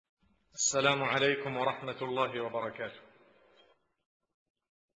السلام عليكم ورحمة الله وبركاته.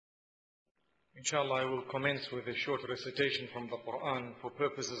 Inshallah, I will commence with a short recitation from the Quran for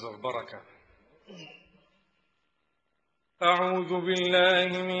purposes of barakah. أعوذ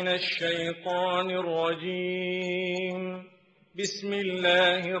بالله من الشيطان الرجيم. بسم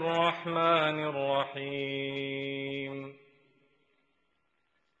الله الرحمن الرحيم.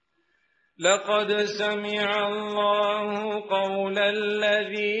 لقد سمع الله قول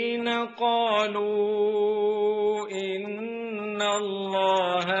الذين قالوا إن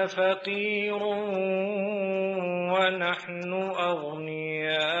الله فقير ونحن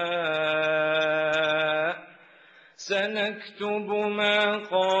أغنياء سنكتب ما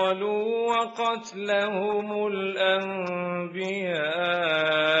قالوا وقتلهم الأنبياء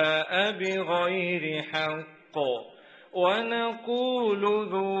بغير حق ونقول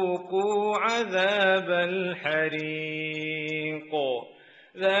ذوقوا عذاب الحريق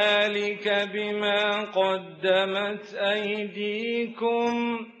ذلك بما قدمت أيديكم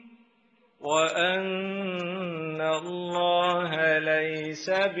وأن الله ليس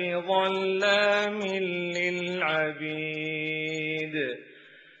بظلام للعبيد.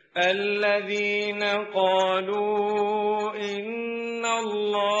 الذين قالوا إن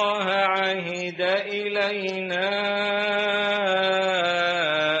الله عهد إلينا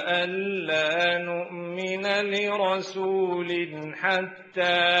ألا نؤمن لرسول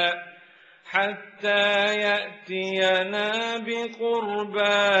حتى يأتينا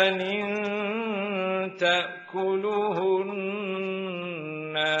بقربان تأكله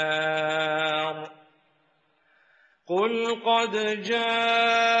النار. قل قد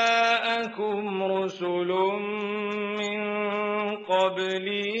جاءكم رسل من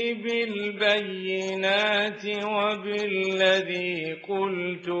قبلي بالبينات وبالذي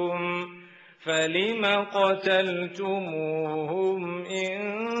قلتم فلم قتلتموهم إن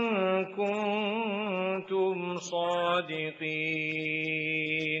كنتم صادقين.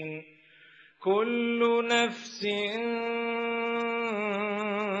 كل نفس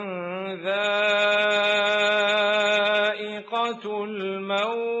ذائقة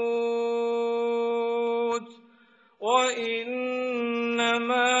الموت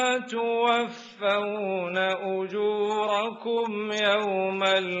وإنما توفون أجوركم يوم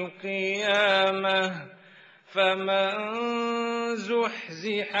القيامة فمن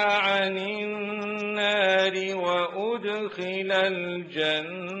زحزح عن النار وأدخل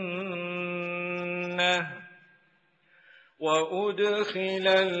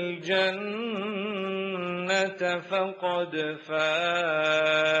الجنة فقد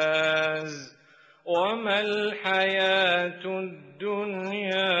فاز وما الحياة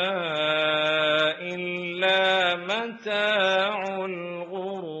الدنيا إلا متاع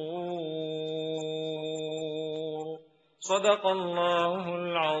الغرور. صدق الله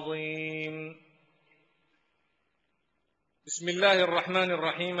العظيم. بسم الله الرحمن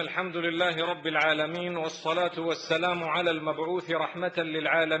الرحيم. الحمد لله رب العالمين والصلاة والسلام على المبعوث رحمة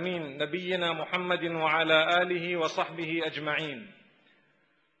للعالمين نبينا محمد وعلى آله وصحبه أجمعين.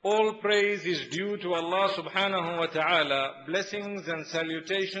 All praise is due to Allah subhanahu wa ta'ala. Blessings and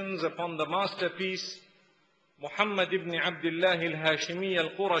salutations upon the masterpiece Muhammad ibn Abdullah al-Hashimi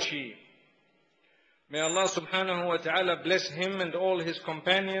al-Qurashi. May Allah subhanahu wa ta'ala bless him and all his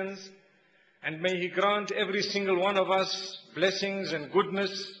companions, and may He grant every single one of us blessings and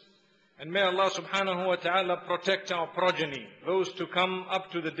goodness, and may Allah subhanahu wa ta'ala protect our progeny, those to come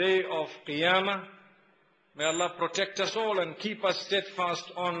up to the day of Qiyamah. May Allah protect us all and keep us steadfast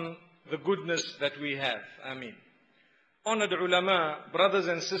on the goodness that we have. Ameen. Honored ulama, brothers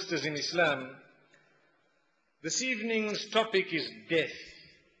and sisters in Islam, this evening's topic is death.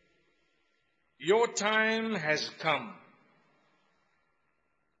 Your time has come.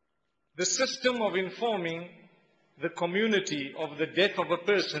 The system of informing the community of the death of a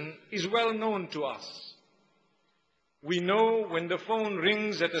person is well known to us. We know when the phone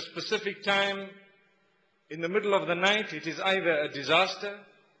rings at a specific time, in the middle of the night, it is either a disaster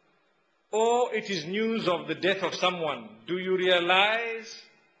or it is news of the death of someone. Do you realize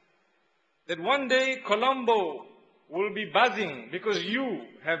that one day Colombo will be buzzing because you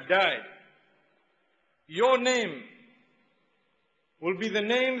have died? Your name will be the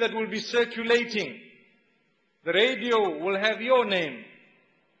name that will be circulating. The radio will have your name.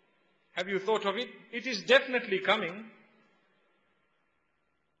 Have you thought of it? It is definitely coming.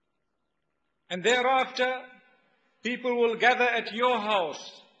 And thereafter, people will gather at your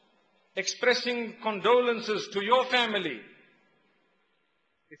house, expressing condolences to your family.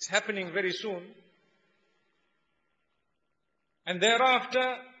 It's happening very soon. And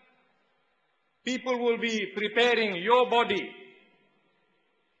thereafter, people will be preparing your body.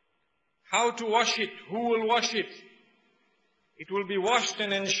 How to wash it? Who will wash it? It will be washed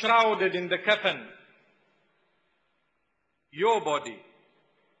and enshrouded in the kafan. Your body.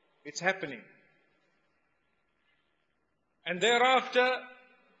 It's happening. And thereafter,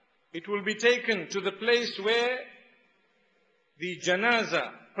 it will be taken to the place where the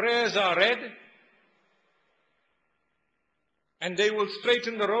janaza prayers are read, and they will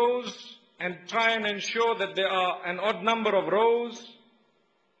straighten the rows and try and ensure that there are an odd number of rows.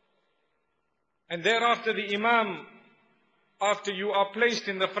 And thereafter the imam, after you are placed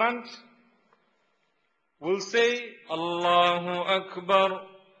in the front, will say, Allahu Akbar,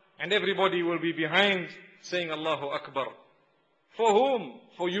 and everybody will be behind saying Allahu Akbar. For whom?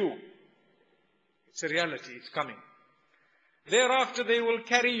 For you. It's a reality, it's coming. Thereafter they will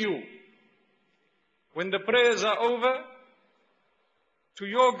carry you, when the prayers are over, to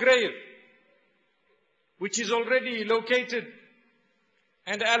your grave, which is already located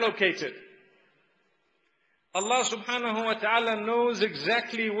and allocated. Allah subhanahu wa ta'ala knows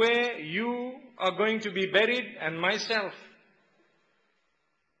exactly where you are going to be buried, and myself.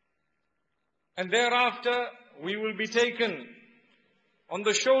 And thereafter we will be taken on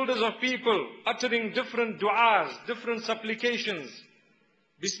the shoulders of people, uttering different du'as, different supplications.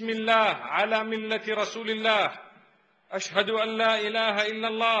 Bismillah, ala millati Rasulillah, ashhadu an la ilaha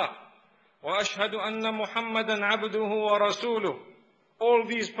illallah, wa ashhadu anna Muhammadan abduhu wa rasuluh. All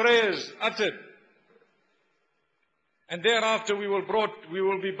these prayers uttered. And thereafter we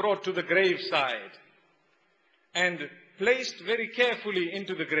will be brought to the graveside and placed very carefully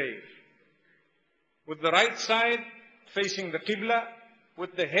into the grave. With the right side facing the Qibla,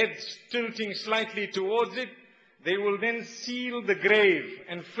 with the heads tilting slightly towards it, they will then seal the grave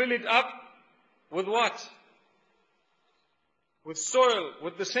and fill it up with what? With soil,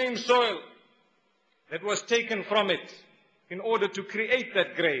 with the same soil that was taken from it in order to create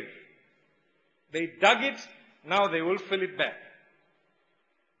that grave. They dug it, now they will fill it back.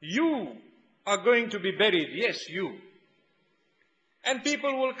 You are going to be buried, yes, you. And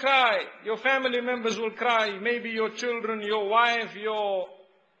people will cry, your family members will cry, maybe your children, your wife, your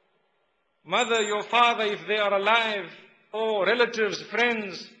mother, your father if they are alive, or relatives,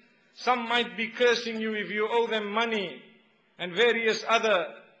 friends. Some might be cursing you if you owe them money and various other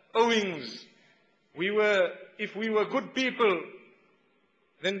owings. If we were good people,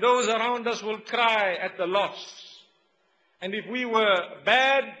 then those around us will cry at the loss. And if we were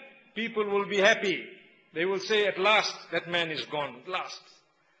bad, people will be happy. They will say, at last, that man is gone, at last.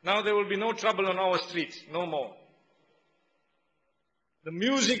 Now there will be no trouble on our streets, no more. The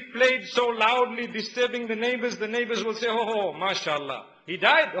music played so loudly, disturbing the neighbors will say, oh, mashallah, he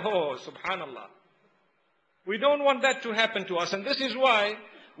died? Oh, subhanallah. We don't want that to happen to us, and this is why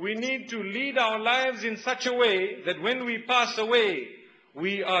we need to lead our lives in such a way that when we pass away,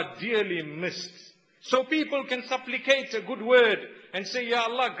 we are dearly missed. So people can supplicate a good word and say, Ya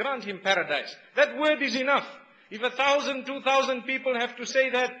Allah, grant him paradise. That word is enough. If 1,000, 2,000 people have to say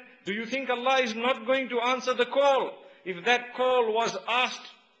that, do you think Allah is not going to answer the call? If that call was asked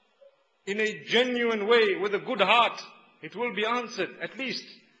in a genuine way, with a good heart, it will be answered. At least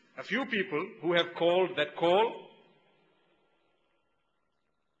a few people who have called that call.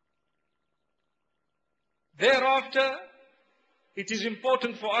 Thereafter, it is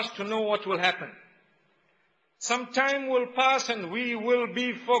important for us to know what will happen. Some time will pass and we will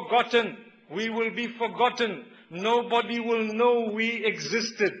be forgotten. We will be forgotten. Nobody will know we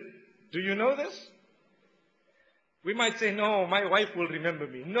existed. Do you know this? We might say, no, my wife will remember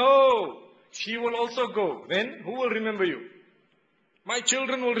me. No, she will also go. Then who will remember you? My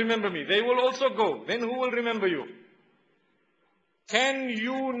children will remember me. They will also go. Then who will remember you? Can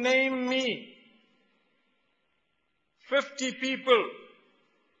you name me 50 people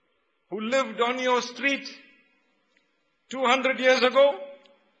who lived on your street 200 years ago?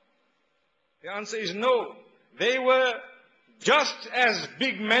 The answer is no. They were just as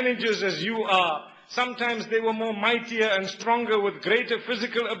big managers as you are. Sometimes they were more mightier and stronger with greater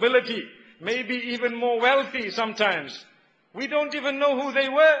physical ability. Maybe even more wealthy sometimes. We don't even know who they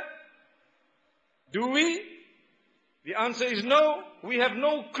were. Do we? The answer is no. We have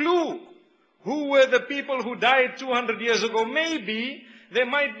no clue. Who were the people who died 200 years ago? Maybe there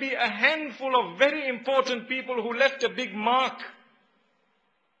might be a handful of very important people who left a big mark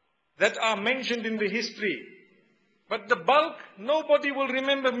that are mentioned in the history. But the bulk, nobody will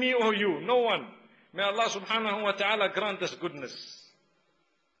remember me or you. No one. May Allah subhanahu wa ta'ala grant us goodness.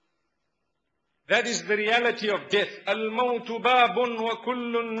 That is the reality of death. Al-mawtu babun wa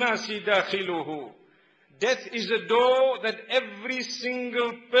kullu nasi dakhiluhu. Death is a door that every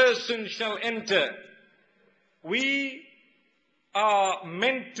single person shall enter. We are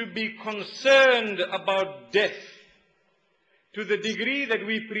meant to be concerned about death to the degree that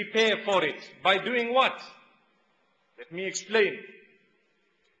we prepare for it. By doing what? Let me explain.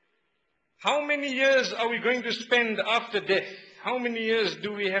 How many years are we going to spend after death? How many years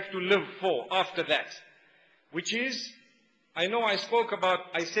do we have to live for after that? Which is, I know I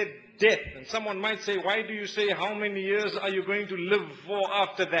said death, and someone might say, why do you say how many years are you going to live for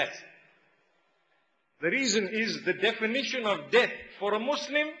after that? The reason is the definition of death for a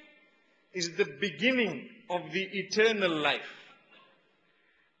Muslim is the beginning of the eternal life.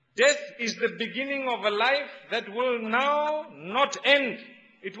 Death is the beginning of a life that will now not end.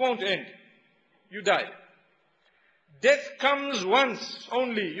 It won't end. You die. Death comes once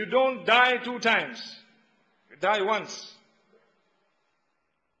only. You don't die 2 times. You die once.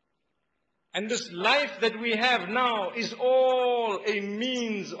 And this life that we have now is all a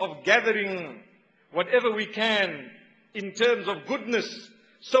means of gathering whatever we can in terms of goodness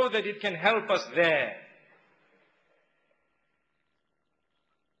so that it can help us there.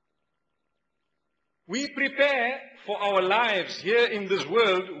 We prepare for our lives here in this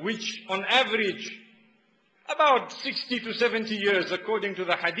world, which on average, about 60 to 70 years, according to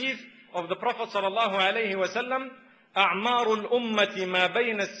the hadith of the Prophet sallallahu alaihi wasallam, أعمار الأمة ما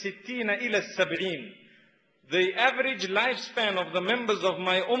بين الستين إلى السبعين. The average lifespan of the members of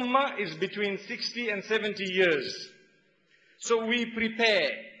my ummah is between 60 and 70 years. So we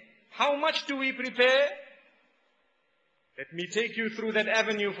prepare. How much do we prepare? Let me take you through that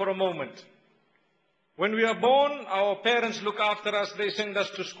avenue for a moment. When we are born, our parents look after us, they send us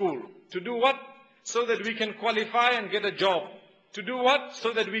to school. To do what? So that we can qualify and get a job. To do what?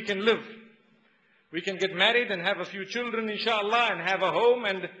 So that we can live. We can get married and have a few children, inshallah, and have a home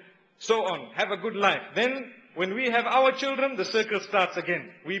and so on. Have a good life. Then, when we have our children, the circle starts again.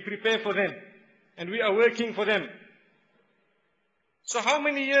 We prepare for them. And we are working for them. So how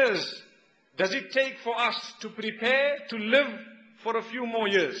many years does it take for us to prepare to live for a few more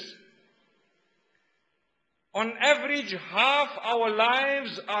years? On average, half our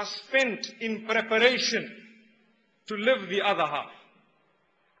lives are spent in preparation to live the other half.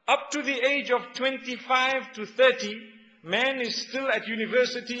 Up to the age of 25 to 30, man is still at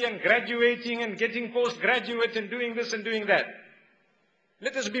university and graduating and getting postgraduate and doing this and doing that.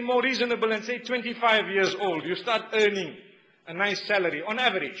 Let us be more reasonable and say 25 years old, you start earning a nice salary on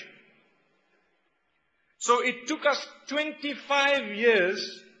average. So it took us 25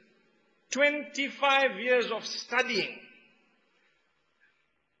 years of studying,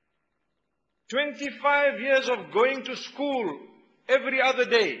 25 years of going to school every other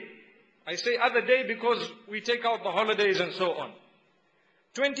day. I say other day because we take out the holidays and so on.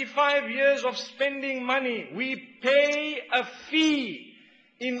 25 years of spending money. We pay a fee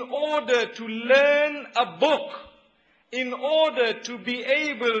in order to learn a book, in order to be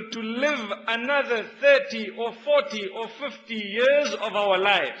able to live another 30 or 40 or 50 years of our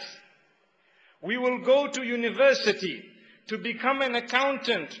lives. We will go to university to become an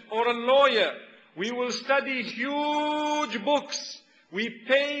accountant or a lawyer. We will study huge books. We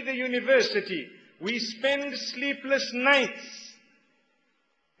pay the university. We spend sleepless nights.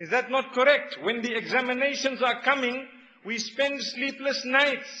 Is that not correct? When the examinations are coming, we spend sleepless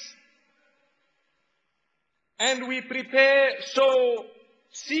nights. And we prepare so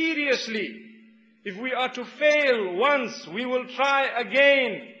seriously. If we are to fail once, we will try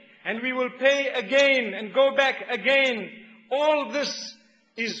again. And we will pay again and go back again. All this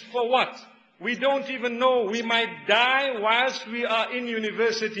is for what? We don't even know. We might die whilst we are in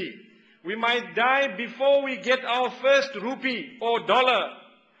university. We might die before we get our first rupee or dollar.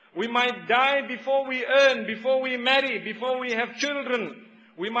 We might die before we earn, before we marry, before we have children.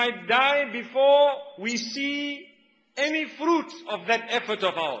 We might die before we see any fruits of that effort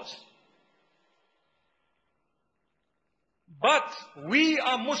of ours. But we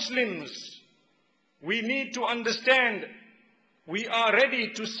are Muslims. We need to understand we are ready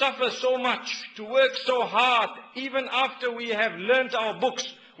to suffer so much, to work so hard, even after we have learnt our books.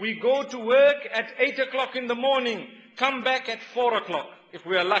 We go to work at 8 o'clock in the morning, come back at 4 o'clock, if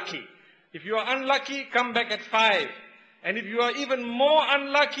we are lucky. If you are unlucky, come back at 5. And if you are even more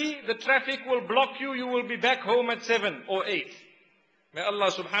unlucky, the traffic will block you, you will be back home at 7 or 8. May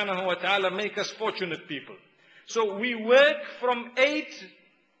Allah subhanahu wa ta'ala make us fortunate people. So we work from 8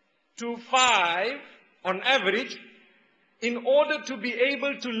 to 5 on average in order to be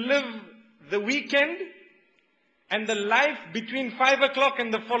able to live the weekend and the life between 5 o'clock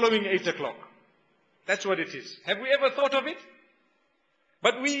and the following 8 o'clock. That's what it is. Have we ever thought of it?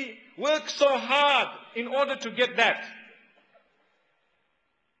 But we work so hard in order to get that.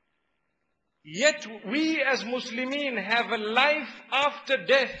 Yet we as Muslimin have a life after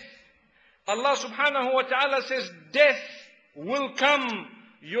death. Allah subhanahu wa ta'ala says, death will come.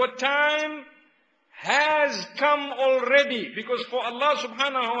 Your time has come already. Because for Allah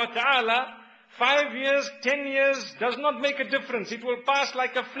subhanahu wa ta'ala, 5 years, 10 years does not make a difference. It will pass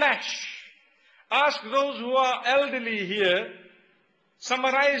like a flash. Ask those who are elderly here,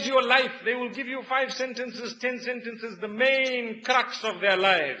 summarize your life. They will give you 5 sentences, 10 sentences, the main crux of their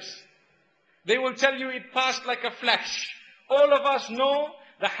lives. They will tell you it passed like a flash. All of us know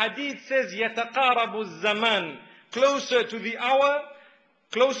the hadith says, يَتَقَارَبُ الزَّمَانِ, closer to the hour,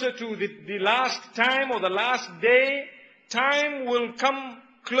 closer to the last time or the last day, time will come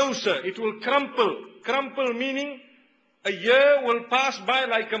closer. It will crumple. Crumple meaning a year will pass by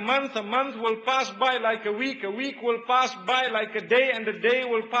like a month will pass by like a week will pass by like a day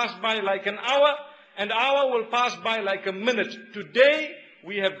will pass by like an hour will pass by like a minute. Today,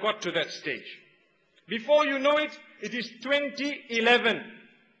 we have got to that stage. Before you know it, it is 2011.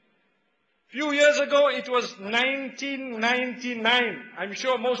 Few years ago, it was 1999. I'm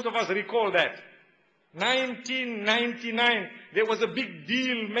sure most of us recall that. 1999. There was a big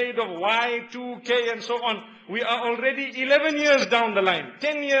deal made of Y2K and so on. We are already 11 years down the line.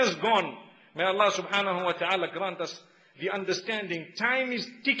 10 years gone. May Allah subhanahu wa ta'ala grant us the understanding. Time is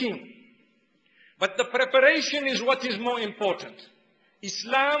ticking. But the preparation is what is more important.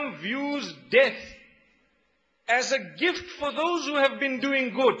 Islam views death as a gift for those who have been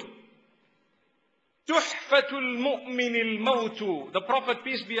doing good. Tuhfatul mu'minil mawtu. The Prophet,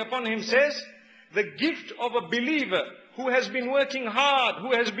 peace be upon him, says, the gift of a believer who has been working hard,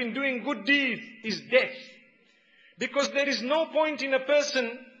 who has been doing good deeds, is death. Because there is no point in a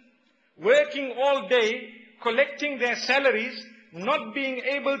person working all day, collecting their salaries, not being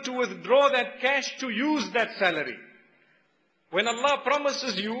able to withdraw that cash to use that salary. When Allah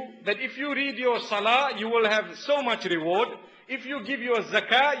promises you that if you read your salah, you will have so much reward. If you give your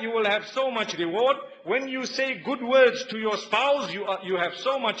zakah, you will have so much reward. When you say good words to your spouse, you have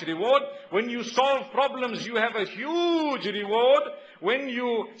so much reward. When you solve problems, you have a huge reward. When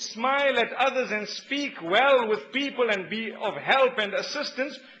you smile at others and speak well with people and be of help and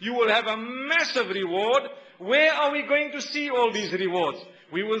assistance, you will have a massive reward. Where are we going to see all these rewards?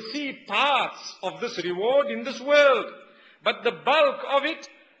 We will see parts of this reward in this world. But the bulk of it,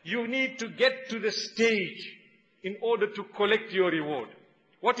 you need to get to the stage in order to collect your reward.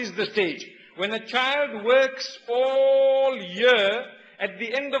 What is the stage? When a child works all year, at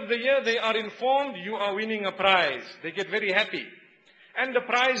the end of the year they are informed you are winning a prize. They get very happy. And the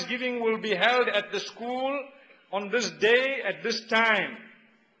prize giving will be held at the school on this day at this time.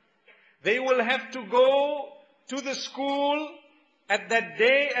 They will have to go to the school at that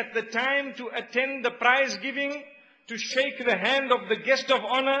day, at the time, to attend the prize giving, to shake the hand of the guest of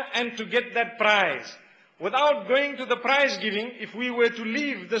honor and to get that prize. Without going to the prize giving, if we were to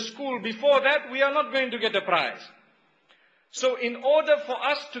leave the school before that, we are not going to get a prize. So in order for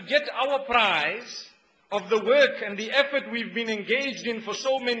us to get our prize of the work and the effort we've been engaged in for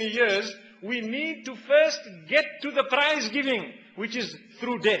so many years, we need to first get to the prize giving, which is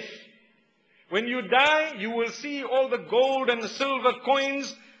through death. When you die, you will see all the gold and the silver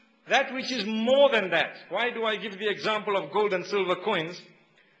coins, that which is more than that. Why do I give the example of gold and silver coins?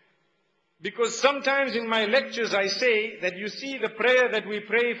 Because sometimes in my lectures I say that you see the prayer that we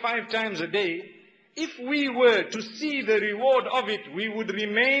pray 5 times a day, if we were to see the reward of it, we would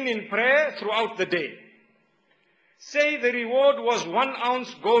remain in prayer throughout the day. Say the reward was 1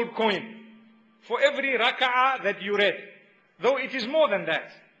 ounce gold coin for every raka'ah that you read, though it is more than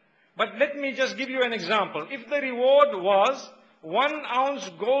that. But let me just give you an example. If the reward was 1 ounce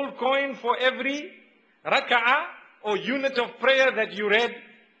gold coin for every raka'ah or unit of prayer that you read,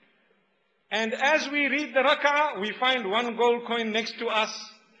 and as we read the raka'ah, we find 1 gold coin next to us,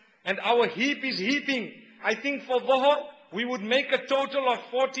 and our heap is heaping. I think for dhuhr, we would make a total of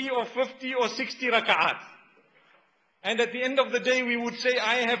 40 or 50 or 60 raka'at. And at the end of the day, we would say,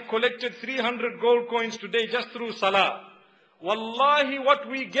 I have collected 300 gold coins today just through salah. Wallahi, what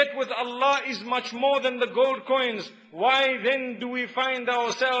we get with Allah is much more than the gold coins. Why then do we find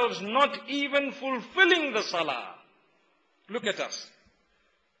ourselves not even fulfilling the salah? Look at us.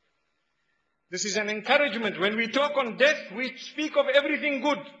 This is an encouragement. When we talk on death, we speak of everything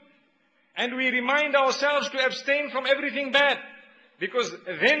good. And we remind ourselves to abstain from everything bad. Because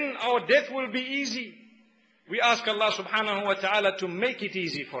then our death will be easy. We ask Allah subhanahu wa ta'ala to make it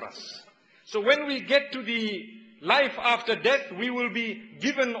easy for us. So when we get to the life after death, we will be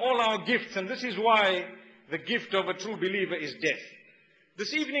given all our gifts. And this is why the gift of a true believer is death.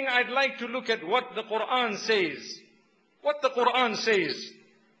 This evening I'd like to look at what the Quran says. What the Quran says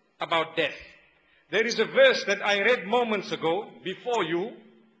about death. There is a verse that I read moments ago before you,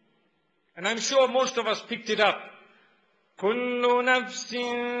 and I'm sure most of us picked it up. كُلُّ نَفْسٍ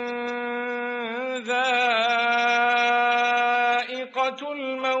ذَائِقَةُ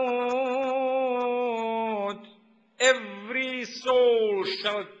الْمَوْتِ. Every soul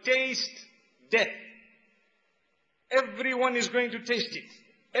shall taste death. Everyone is going to taste it.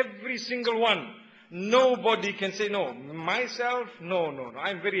 Every single one. Nobody can say, no, myself, no,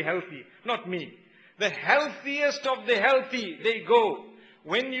 I'm very healthy. Not me. The healthiest of the healthy, they go.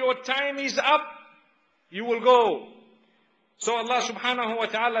 When your time is up, you will go. So Allah subhanahu wa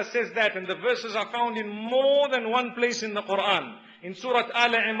ta'ala says that, and the verses are found in more than one place in the Quran. In Surah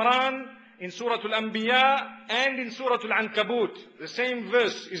Al-Imran, in Surah Al-Anbiya, and in Surah Al-Ankabut. The same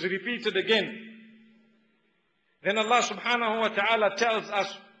verse is repeated again. Then Allah subhanahu wa ta'ala tells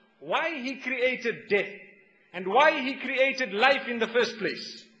us why He created death and why He created life in the first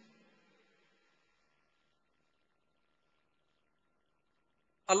place.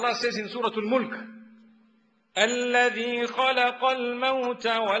 Allah says in Surah Al-Mulk, الذي خلق الموت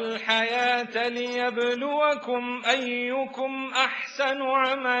والحياة ليبلوكم أيكم أحسن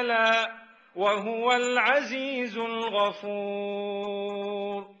عملا وهو العزيز الغفور.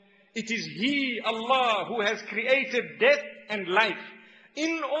 It is He, Allah, who has created death and life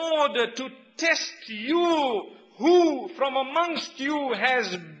in order to test you who from amongst you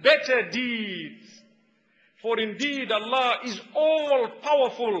has better deeds. For indeed Allah is all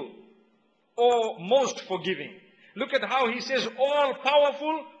powerful or most forgiving. Look at how He says all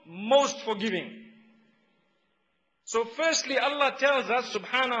powerful, most forgiving. So firstly Allah tells us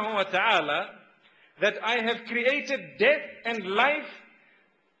subhanahu wa ta'ala that I have created death and life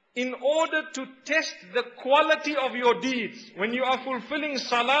in order to test the quality of your deeds. When you are fulfilling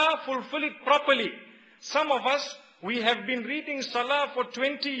salah, fulfill it properly. Some of us, we have been reading salah for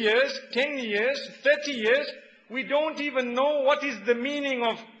 20 years, 10 years, 30 years. We don't even know what is the meaning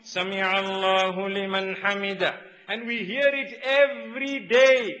of Sami'a Allahu liman hamida. And we hear it every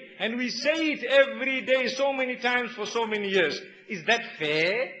day. And we say it every day so many times for so many years. Is that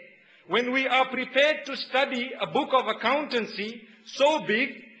fair? When we are prepared to study a book of accountancy so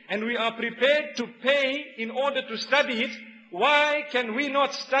big, and we are prepared to pay in order to study it, why can we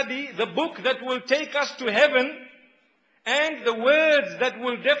not study the book that will take us to heaven and the words that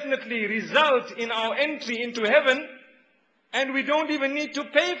will definitely result in our entry into heaven, and we don't even need to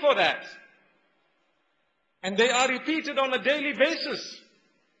pay for that? And they are repeated on a daily basis.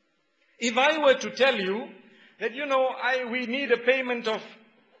 If I were to tell you that, we need a payment of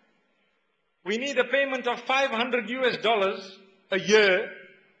 $500 US a year,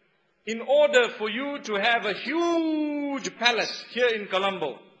 in order for you to have a huge palace here in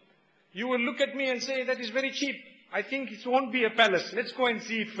Colombo, you will look at me and say, that is very cheap. I think it won't be a palace. Let's go and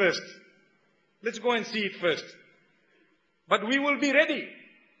see it first. Let's go and see it first. But we will be ready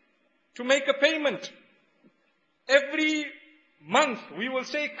to make a payment. Every month we will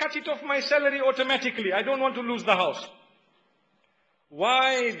say, cut it off my salary automatically. I don't want to lose the house.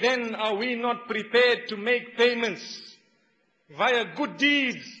 Why then are we not prepared to make payments via good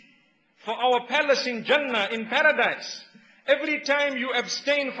deeds for our palace in Jannah, in paradise? Every time you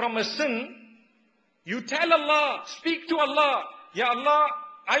abstain from a sin, you tell Allah, speak to Allah, Ya Allah,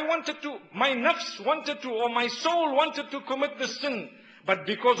 my nafs wanted to, or my soul wanted to commit the sin, but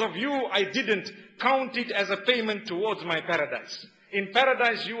because of you, I didn't. Count it as a payment towards my paradise. In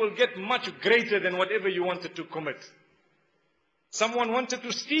paradise, you will get much greater than whatever you wanted to commit. Someone wanted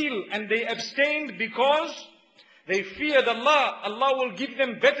to steal and they abstained because they feared Allah. Allah will give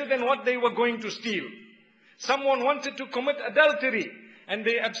them better than what they were going to steal. Someone wanted to commit adultery and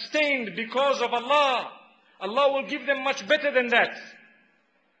they abstained because of Allah. Allah will give them much better than that.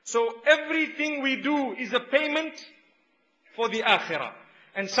 So everything we do is a payment for the akhirah.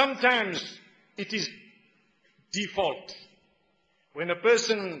 And sometimes it is default. When a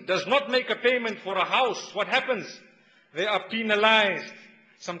person does not make a payment for a house, what happens? They are penalized.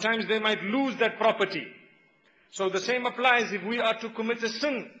 Sometimes they might lose that property. So the same applies if we are to commit a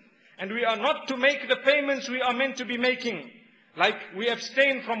sin and we are not to make the payments we are meant to be making. Like we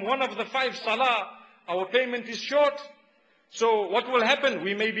abstain from one of the 5 salah, our payment is short. So what will happen?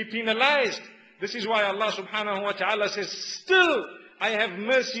 We may be penalized. This is why Allah subhanahu wa ta'ala says, still I have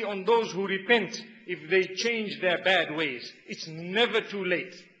mercy on those who repent if they change their bad ways. It's never too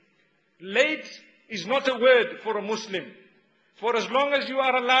late. Late is not a word for a Muslim. For as long as you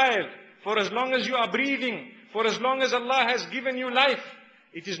are alive, for as long as you are breathing, for as long as Allah has given you life,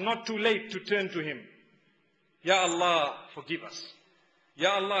 it is not too late to turn to Him. Ya Allah, forgive us.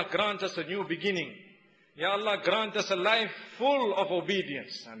 Ya Allah, grant us a new beginning. Ya Allah, grant us a life full of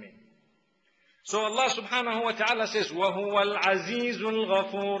obedience. Ameen. So Allah subhanahu wa ta'ala says, وَهُوَ الْعَزِيزُ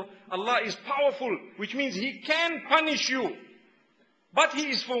الْغَفُورُ. Allah is powerful, which means He can punish you, but He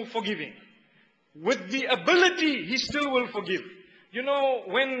is forgiving. With the ability, He still will forgive. You know,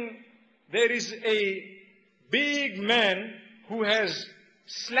 when there is a big man who has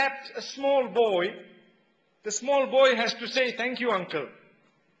slapped a small boy, the small boy has to say, "Thank you, uncle."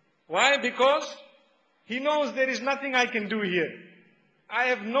 Why? Because he knows there is nothing I can do here. I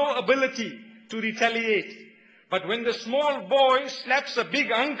have no ability to retaliate. But when the small boy slaps a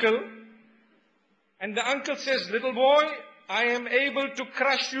big uncle, and the uncle says, "Little boy, I am able to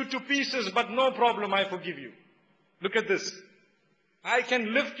crush you to pieces, but no problem, I forgive you. Look at this. I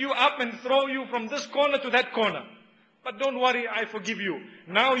can lift you up and throw you from this corner to that corner. But don't worry, I forgive you."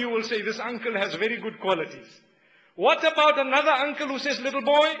 Now you will say, this uncle has very good qualities. What about another uncle who says, "Little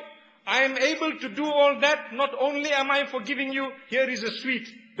boy, I am able to do all that. Not only am I forgiving you, here is a sweet.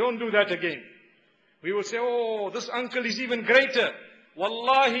 Don't do that again." We will say, "Oh, this uncle is even greater."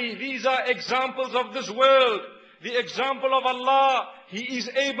 Wallahi, these are examples of this world. The example of Allah, He is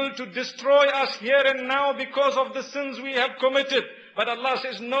able to destroy us here and now because of the sins we have committed. But Allah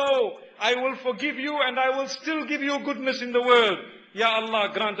says, "No, I will forgive you and I will still give you goodness in the world." Ya Allah,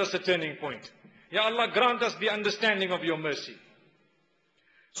 grant us a turning point. Ya Allah, grant us the understanding of your mercy.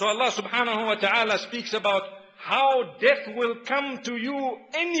 So Allah subhanahu wa ta'ala speaks about how death will come to you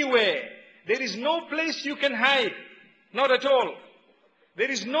anywhere. There is no place you can hide. Not at all. There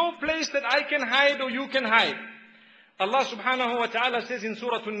is no place that I can hide or you can hide. Allah subhanahu wa ta'ala says in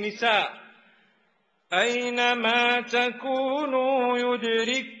Surah An-Nisa, أَيْنَمَا تَكُونُوا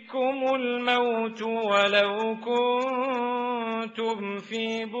يُدْرِككُّمُ الْمَوْتُ وَلَوْ كُنْتُمْ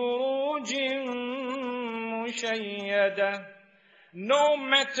فِي بُرُوجٍ مُشَيَّدَةٍ. No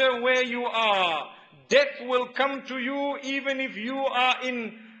matter where you are, death will come to you even if you are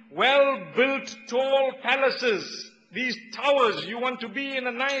in well-built tall palaces. These towers, you want to be in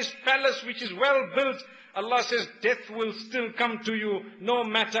a nice palace which is well-built. Allah says death will still come to you no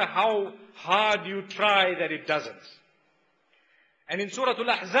matter how hard you try that it doesn't. And in Surah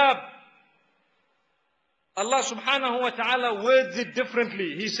Al-Ahzab, Allah subhanahu wa ta'ala words it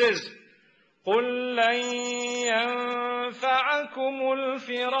differently. He says, قُلْ لَن يَنْفَعَكُمُ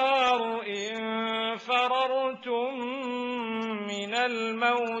الْفِرَارُ إِن فَرَرْتُم مِّنَ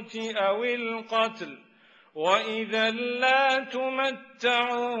الْمَوْتِ أَوِ الْقَتْلِ وَإِذًا لَا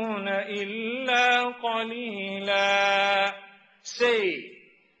تُمَتَّعُونَ إِلَّا قَلِيلًا. Say,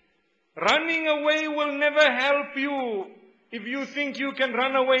 running away will never help you if you think you can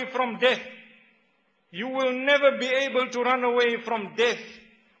run away from death. You will never be able to run away from death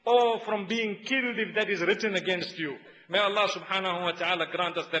or from being killed if that is written against you. May Allah subhanahu wa ta'ala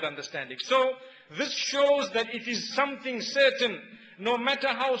grant us that understanding. So, this shows that it is something certain. No matter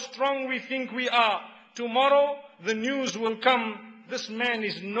how strong we think we are, tomorrow the news will come, this man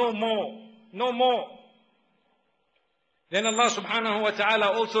is no more. No more. Then Allah subhanahu wa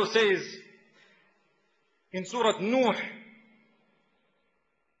ta'ala also says in Surah Nuh,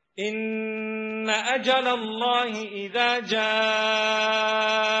 إِنَّ أَجَلَ اللَّهِ إِذَا جَاءَ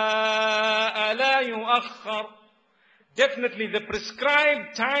لَا يُؤَخَّرُ. Definitely the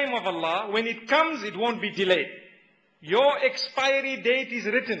prescribed time of Allah, when it comes, it won't be delayed. Your expiry date is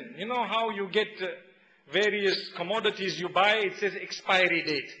written. You know how you get various commodities you buy, it says expiry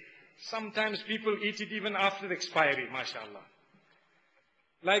date. Sometimes people eat it even after the expiry, mashallah.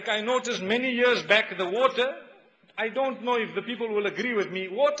 Like I noticed many years back, the water, I don't know if the people will agree with me,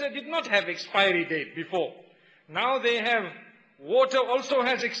 water did not have expiry date before. Now they have, water also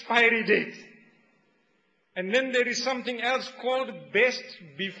has expiry date. And then there is something else called best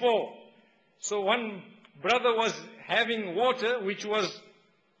before. So one brother was having water which was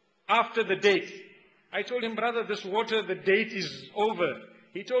after the date. I told him, "Brother, this water, the date is over."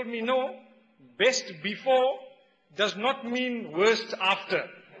 He told me, "No, best before does not mean worst after.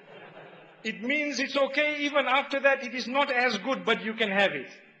 It means it's okay even after that, it is not as good, but you can have it."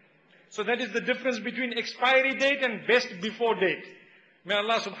 So that is the difference between expiry date and best before date. May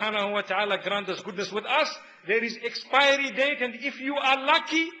Allah subhanahu wa ta'ala grant us goodness. With us, there is expiry date, and if you are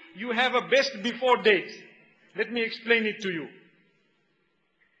lucky, you have a best before date. Let me explain it to you.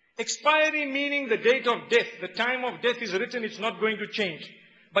 Expiry meaning the date of death. The time of death is written, it's not going to change.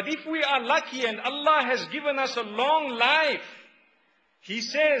 But if we are lucky and Allah has given us a long life, He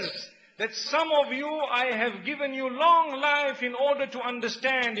says that some of you, I have given you long life in order to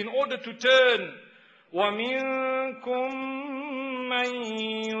understand, in order to turn. وَمِنْكُمْ مَنْ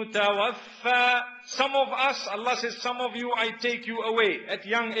يُتَوَفَّى. Some of us, Allah says, some of you I take you away at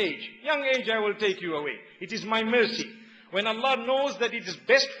young age. Young age I will take you away. It is my mercy. When Allah knows that it is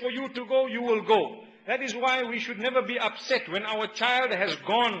best for you to go, you will go. That is why we should never be upset when our child has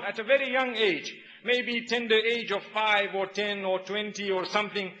gone at a very young age. Maybe tender age of 5 or 10 or 20 or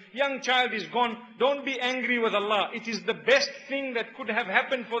something. Young child is gone. Don't be angry with Allah. It is the best thing that could have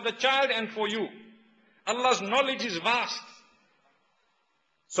happened for the child and for you. Allah's knowledge is vast.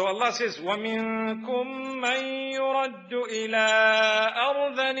 So Allah says, وَمِنكُم مَّن يُرَدُّ إِلَىٰ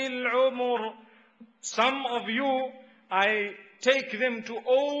أَرْذَلِ الْعُمُرِ. Some of you, I take them to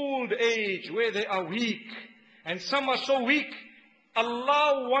old age where they are weak. And some are so weak,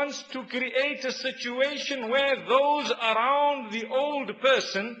 Allah wants to create a situation where those around the old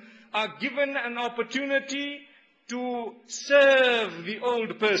person are given an opportunity to serve the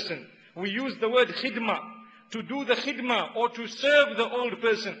old person. We use the word khidmah, to do the khidmah or to serve the old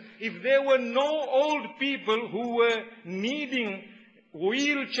person. If there were no old people who were needing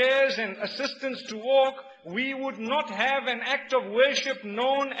wheelchairs and assistance to walk, we would not have an act of worship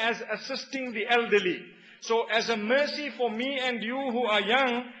known as assisting the elderly. So as a mercy for me and you who are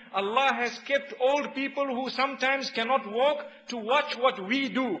young, Allah has kept old people who sometimes cannot walk to watch what we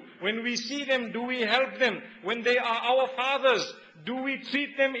do. When we see them, do we help them? When they are our fathers, do we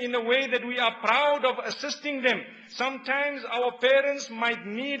treat them in a way that we are proud of assisting them? Sometimes our parents might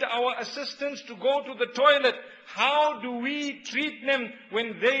need our assistance to go to the toilet. How do we treat them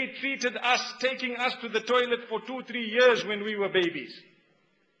when they treated us, taking us to the toilet for 2-3 years when we were babies?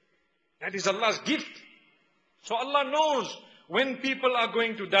 That is Allah's gift. So Allah knows when people are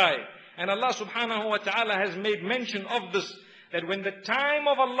going to die. And Allah subhanahu wa ta'ala has made mention of this, that when the time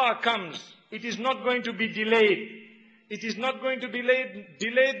of Allah comes, it is not going to be delayed. It is not going to be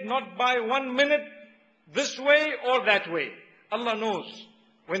delayed not by 1 minute this way or that way. Allah knows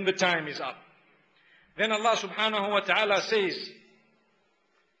when the time is up. Then Allah subhanahu wa ta'ala says,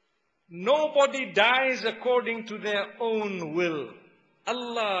 nobody dies according to their own will.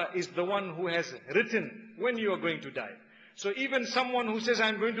 Allah is the one who has written when you are going to die. So even someone who says,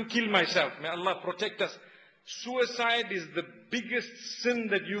 I'm going to kill myself, may Allah protect us. Suicide is the biggest sin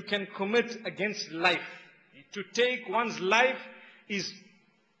that you can commit against life. To take one's life is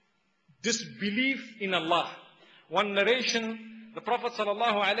disbelief in Allah. One narration, the Prophet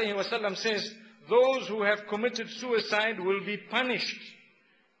ﷺ says, those who have committed suicide will be punished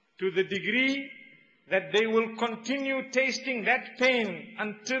to the degree that they will continue tasting that pain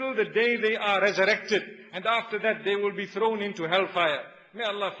until the day they are resurrected. And after that they will be thrown into hellfire. May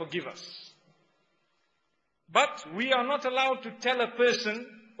Allah forgive us. But we are not allowed to tell a person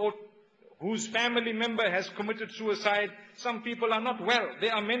or whose family member has committed suicide. Some people are not well. They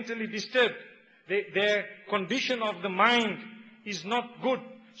are mentally disturbed. Their condition of the mind is not good.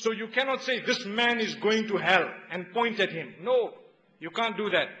 So you cannot say, this man is going to hell and point at him. No, you can't do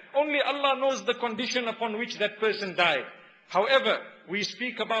that. Only Allah knows the condition upon which that person died. However, we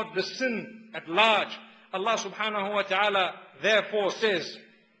speak about the sin at large. Allah subhanahu wa ta'ala therefore says,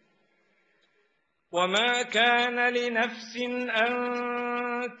 وَمَا كَانَ لِنَفْسٍ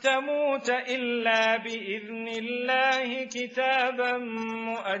أَن تَمُوتَ إِلَّا بِإِذْنِ اللَّهِ كِتَابًا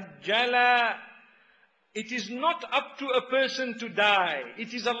مُؤَجَّلًا. It is not up to a person to die.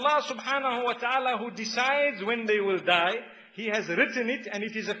 It is Allah subhanahu wa ta'ala who decides when they will die. He has written it and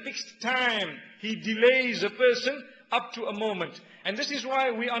it is a fixed time. He delays a person up to a moment. And this is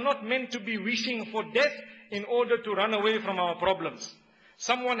why we are not meant to be wishing for death in order to run away from our problems.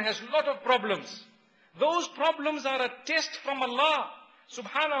 Someone has a lot of problems. Those problems are a test from Allah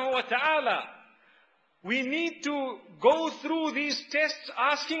subhanahu wa ta'ala. We need to go through these tests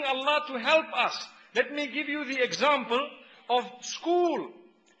asking Allah to help us. Let me give you the example of school.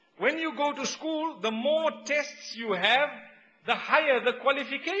 When you go to school, the more tests you have, the higher the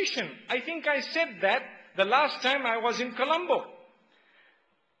qualification. I think I said that the last time I was in Colombo.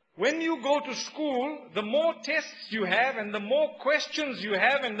 When you go to school, the more tests you have and the more questions you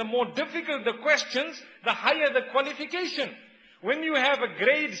have and the more difficult the questions, the higher the qualification. When you have a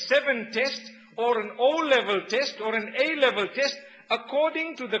grade 7 test or an O-level test or an A-level test,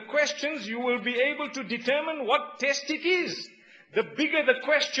 according to the questions you will be able to determine what test it is. The bigger the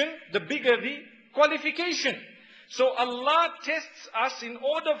question, the bigger the qualification. So Allah tests us in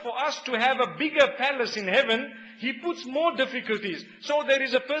order for us to have a bigger palace in heaven. He puts more difficulties. So there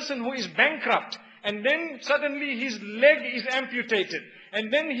is a person who is bankrupt and then suddenly his leg is amputated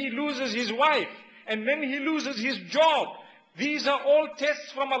and then he loses his wife and then he loses his job. These are all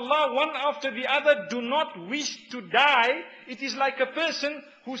tests from Allah, one after the other. Do not wish to die. It is like a person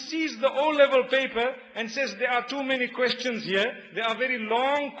who sees the O-level paper and says, there are too many questions here. There are very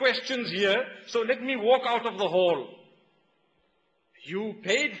long questions here. So let me walk out of the hall. You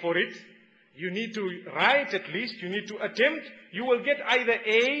paid for it. You need to write at least, you need to attempt. You will get either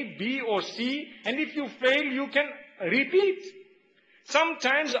A, B or C, and if you fail, you can repeat.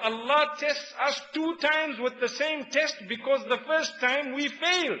 Sometimes Allah tests us 2 times with the same test because the first time we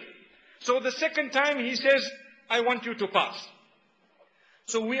failed. So the second time He says, I want you to pass.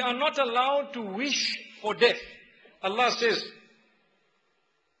 So we are not allowed to wish for death. Allah says,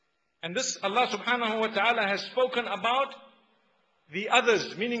 and this Allah subhanahu wa ta'ala has spoken about the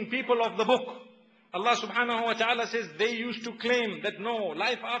others, meaning people of the book. Allah subhanahu wa ta'ala says they used to claim that no,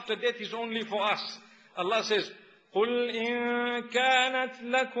 life after death is only for us. Allah says, قُلْ إِن كَانَتْ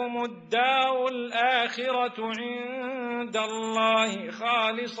لَكُمُ الدَّارُ الْآخِرَةُ عِندَ اللَّهِ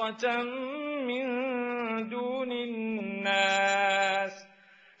خَالِصَةً مِّن دُونِ النَّاسِ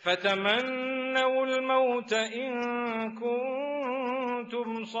فَتَمَنَّوُا الْمَوْتَ إِن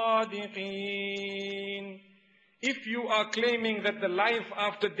كُنتُمْ صَادِقِينَ. If you are claiming that the life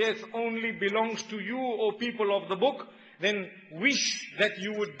after death only belongs to you, O people of the book, then wish that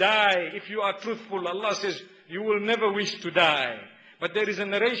you would die if you are truthful. Allah says, you will never wish to die. But there is a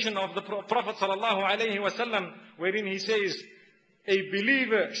narration of the Prophet ﷺ wherein he says, a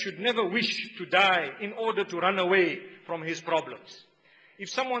believer should never wish to die in order to run away from his problems. If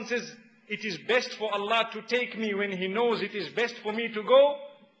someone says, it is best for Allah to take me when He knows it is best for me to go,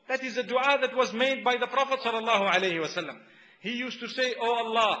 that is a dua that was made by the Prophet ﷺ. He used to say, Oh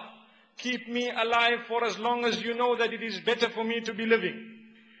Allah, keep me alive for as long as you know that it is better for me to be living.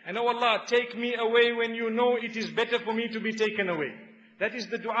 And oh Allah, take me away when you know it is better for me to be taken away. That is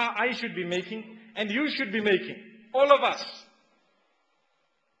the dua I should be making and you should be making. All of us.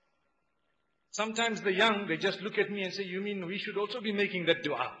 Sometimes the young, they just look at me and say, you mean we should also be making that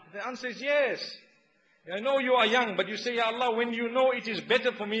dua? The answer is yes. I know you are young, but you say, Ya Allah, when you know it is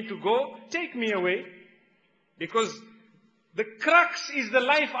better for me to go, take me away. Because the crux is the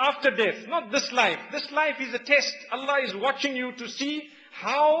life after death, not this life. This life is a test. Allah is watching you to see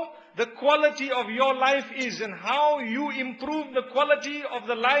how the quality of your life is and how you improve the quality of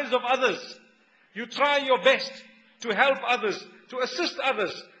the lives of others. You try your best to help others, to assist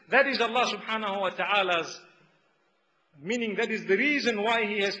others. That is Allah subhanahu wa ta'ala's meaning. That is the reason why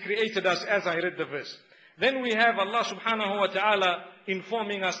He has created us, as I read the verse. Then we have Allah subhanahu wa ta'ala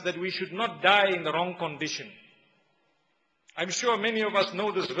informing us that we should not die in the wrong condition. I'm sure many of us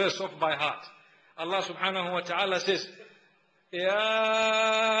know this verse off by heart. Allah subhanahu wa ta'ala says,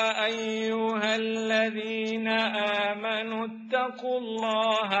 يَا أَيُّهَا الَّذِينَ آمَنُوا اتَّقُوا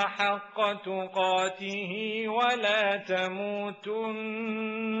اللَّهَ حَقَّ تُقَاتِهِ وَلَا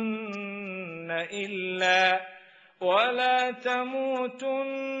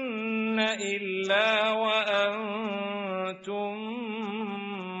تَمُوتُنَّ إِلَّا وَأَنْتُمْ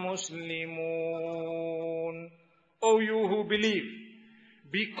مُسْلِمُونَ. O you who believe,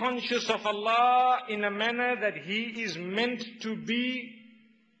 be conscious of Allah in a manner that He is meant to be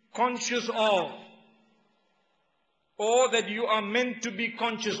conscious of, or that you are meant to be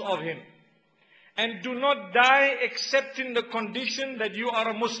conscious of Him. And do not die except in the condition that you are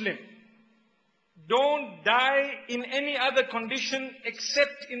a Muslim. Don't die in any other condition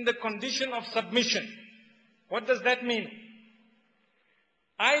except in the condition of submission. What does that mean?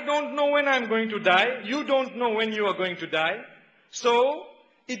 I don't know when I'm going to die. You don't know when you are going to die. So,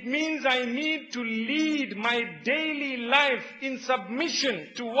 it means I need to lead my daily life in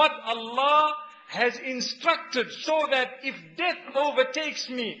submission to what Allah has instructed, so that if death overtakes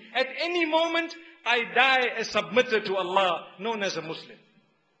me at any moment, I die a submitter to Allah, known as a Muslim.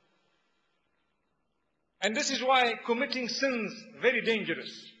 And this is why committing sins very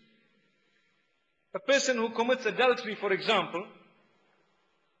dangerous. A person who commits adultery, for example,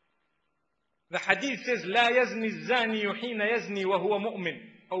 the hadith says, لا يزني الزاني حين يزني وهو مؤمن.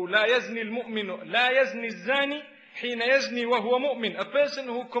 أو لا يزني المؤمن لا يزني الزاني حين يزني وهو مؤمن. A person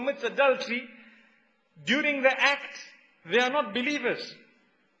who commits adultery, during the act, they are not believers.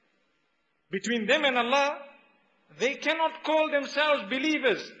 Between them and Allah, they cannot call themselves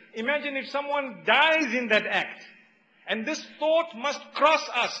believers. Imagine if someone dies in that act. And this thought must cross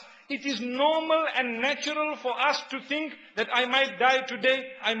us. It is normal and natural for us to think that I might die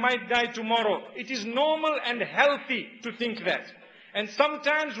today, I might die tomorrow. It is normal and healthy to think that. And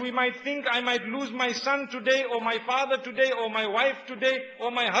sometimes we might think I might lose my son today, or my father today, or my wife today,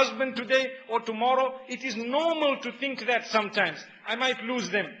 or my husband today, or tomorrow. It is normal to think that sometimes. I might lose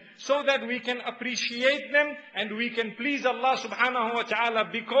them. So that we can appreciate them and we can please Allah subhanahu wa ta'ala,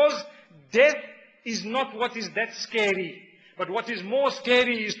 because death is not what is that scary. But what is more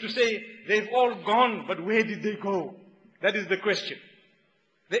scary is to say, they've all gone, but where did they go? That is the question.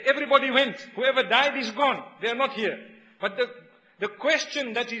 Everybody went. Whoever died is gone. They are not here. But the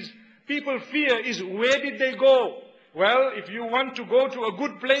question that is people fear is, where did they go? Well, if you want to go to a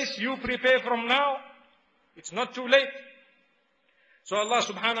good place, you prepare from now. It's not too late. So Allah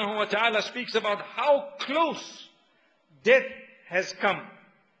subhanahu wa ta'ala speaks about how close death has come.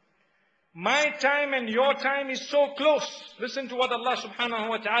 My time and your time is so close. Listen to what Allah subhanahu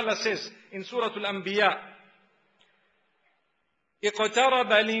wa ta'ala says in Surah Al-Anbiya.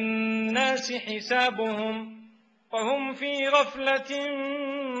 اقترب للناس حسابهم وهم في غفلة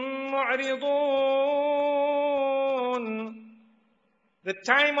معرضون. The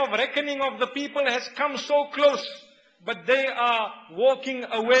time of reckoning of the people has come so close, but they are walking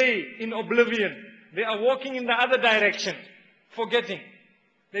away in oblivion. They are walking in the other direction, forgetting.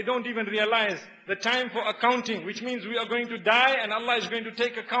 They don't even realize the time for accounting, which means we are going to die and Allah is going to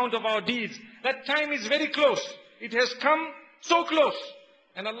take account of our deeds. That time is very close. It has come so close.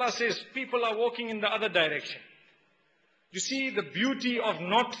 And Allah says, people are walking in the other direction. You see the beauty of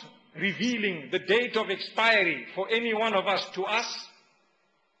not revealing the date of expiry for any one of us to us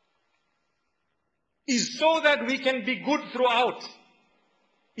is so that we can be good throughout.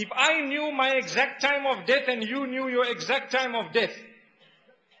 If I knew my exact time of death and you knew your exact time of death,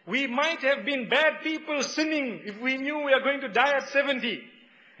 we might have been bad people sinning if we knew we are going to die at 70.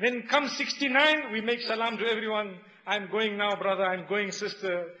 Then come 69, we make salam to everyone. I'm going now, brother. I'm going,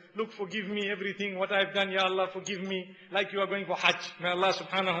 sister. Look, forgive me everything. What I've done, Ya Allah, forgive me. Like you are going for Hajj. May Allah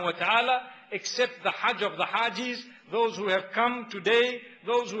subhanahu wa ta'ala accept the Hajj of the Hajis. Those who have come today,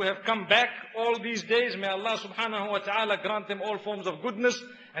 those who have come back all these days. May Allah subhanahu wa ta'ala grant them all forms of goodness.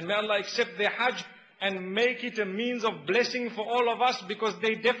 And may Allah accept their Hajj and make it a means of blessing for all of us, because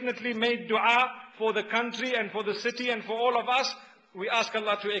they definitely made dua for the country and for the city and for all of us. We ask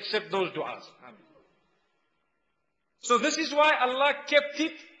Allah to accept those du'as. Amen. So this is why Allah kept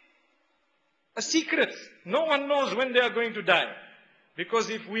it a secret. No one knows when they are going to die. Because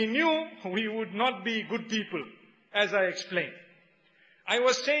if we knew, we would not be good people, as I explained. I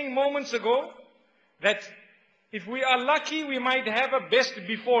was saying moments ago that if we are lucky, we might have a best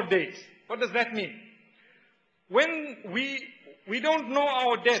before date. What does that mean? When we don't know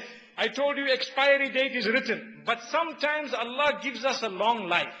our death, I told you expiry date is written. But sometimes Allah gives us a long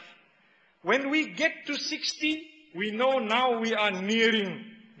life. When we get to 60, we know now we are nearing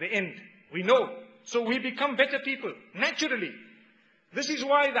the end. We know. So we become better people, naturally. This is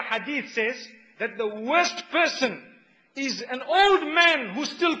why the hadith says that the worst person is an old man who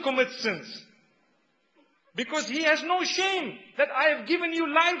still commits sins. Because he has no shame that I have given you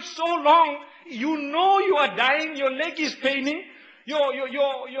life so long. You know you are dying, your leg is paining,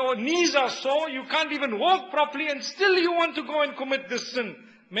 your knees are sore, you can't even walk properly, and still you want to go and commit this sin.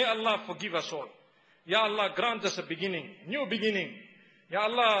 May Allah forgive us all. Ya Allah, grant us a beginning, new beginning. Ya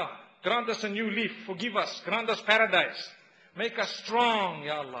Allah, grant us a new leaf, forgive us, grant us paradise. Make us strong,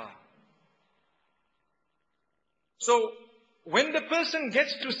 Ya Allah. So, when the person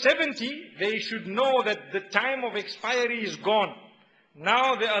gets to 70, they should know that the time of expiry is gone.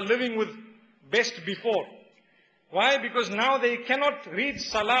 Now they are living with best before. Why? Because now they cannot read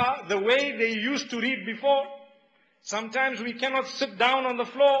salah the way they used to read before. Sometimes we cannot sit down on the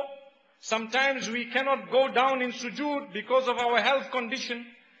floor. Sometimes we cannot go down in sujood because of our health condition.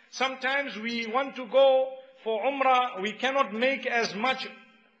 Sometimes we want to go for umrah. We cannot make as much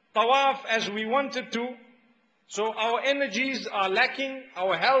tawaf as we wanted to. So our energies are lacking.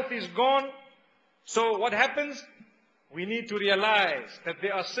 Our health is gone. So what happens? We need to realize that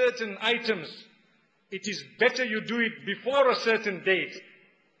there are certain items. It is better you do it before a certain date.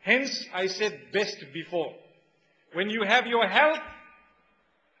 Hence, I said best before. When you have your health,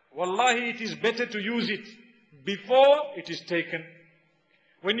 wallahi, it is better to use it before it is taken.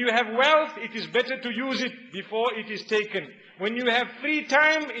 When you have wealth, it is better to use it before it is taken. When you have free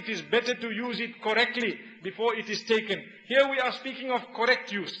time, it is better to use it correctly before it is taken. Here we are speaking of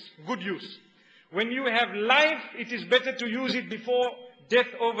correct use, good use. When you have life, it is better to use it before death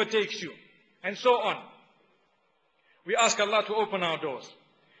overtakes you. And so on. We ask Allah to open our doors.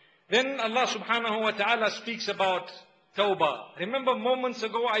 Then Allah subhanahu wa ta'ala speaks about tawbah. Remember moments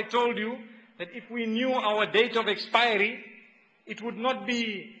ago I told you that if we knew our date of expiry, it would not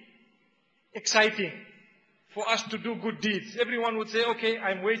be exciting for us to do good deeds. Everyone would say, okay,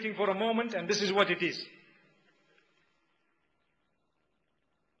 I'm waiting for a moment and this is what it is.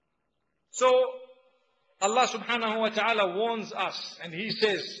 So Allah subhanahu wa ta'ala warns us and He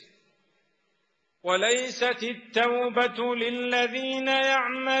says, وَلَيْسَتِ التَّوْبَةُ لِلَّذِينَ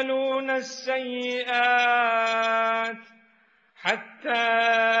يَعْمَلُونَ السَّيِّئَاتِ حَتَّى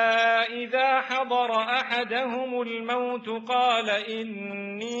إِذَا حَضَرَ أَحَدَهُمُ الْمَوْتُ قَالَ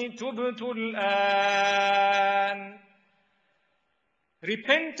إِنِّي تُبْتُ الْآنَ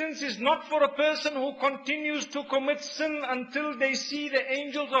Repentance is not for a person who continues to commit sin until they see the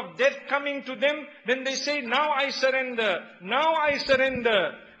angels of death coming to them. Then they say, now I surrender, now I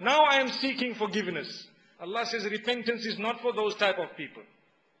surrender, now I am seeking forgiveness. Allah says repentance is not for those type of people.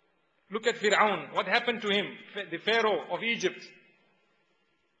 Look at Fir'aun. What happened to him? The Pharaoh of Egypt.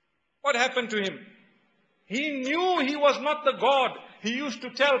 What happened to him? He knew he was not the God. He used to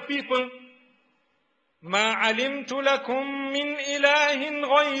tell people, مَا عَلِمْتُ لَكُم مِّنْ إِلَٰهٍ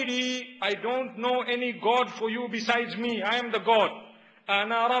غَيْرِي. I don't know any God for you besides me. I am the God.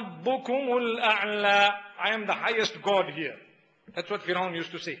 أَنَا رَبُّكُمُ الْأَعْلَى. I am the highest God here. That's what Fir'aun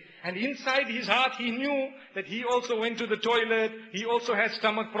used to say. And inside his heart he knew that he also went to the toilet. He also had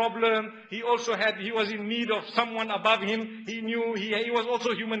stomach problem. He was in need of someone above him. He knew he was also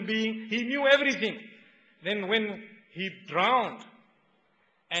a human being. He knew everything. Then when he drowned,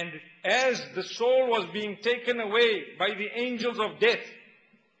 and as the soul was being taken away by the angels of death,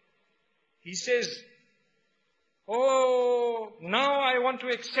 he says, oh, now I want to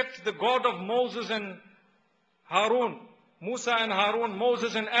accept the God of Moses and Harun. Musa and Harun,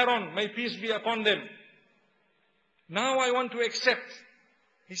 Moses and Aaron, may peace be upon them. Now I want to accept.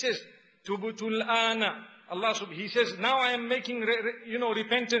 He says, Tubutul ana. He says, now I am making,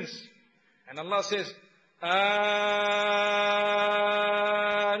 repentance. And Allah says, Al-ana.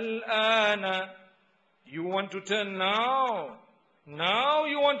 You want to turn now? Now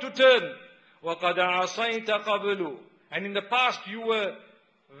you want to turn. وَقَدْ عَصَيْتَ قَبْلُ. And in the past you were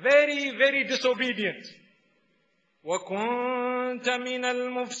very, very disobedient. وَكُنْتَ مِنَ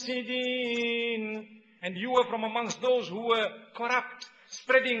الْمُفْسِدِينَ. And you were from amongst those who were corrupt,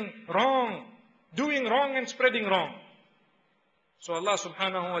 spreading wrong, doing wrong and spreading wrong. So Allah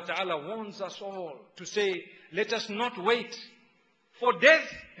subhanahu wa ta'ala warns us all to say, let us not wait for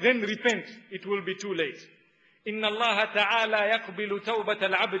death, then repent. It will be too late. إِنَّ اللَّهَ تَعَالَى يَقْبِلُ تَوْبَةَ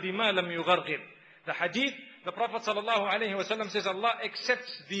الْعَبْدِ مَا لَمْ يُغَرْغِرْ. The hadith, the Prophet sallallahu alayhi wa sallam says, Allah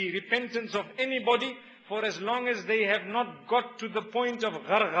accepts the repentance of anybody for as long as they have not got to the point of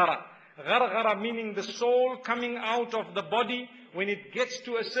gharghara. Gharghara meaning the soul coming out of the body. When it gets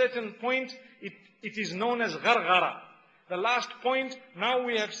to a certain point, it is known as gharghara. The last point, now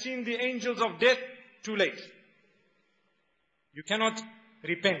we have seen the angels of death, too late. You cannot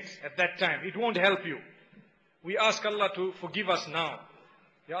repent at that time. It won't help you. We ask Allah to forgive us now.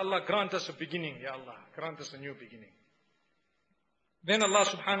 Ya Allah, grant us a beginning. Ya Allah, grant us a new beginning. Then Allah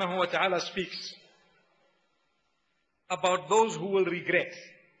subhanahu wa ta'ala speaks about those who will regret.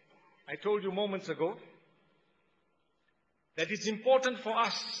 I told you moments ago that it's important for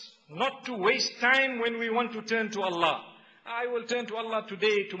us not to waste time when we want to turn to Allah. I will turn to Allah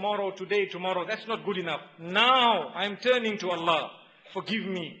today, tomorrow. That's not good enough. Now I'm turning to Allah. Forgive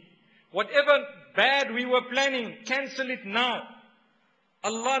me. Whatever bad we were planning, cancel it now.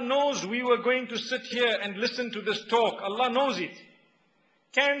 Allah knows we were going to sit here and listen to this talk. Allah knows it.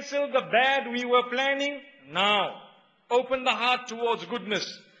 Cancel the bad we were planning now. Open the heart towards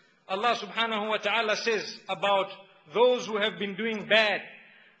goodness. Allah subhanahu wa ta'ala says about those who have been doing bad,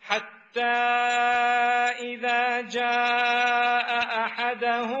 حَتَّى إِذَا جَاءَ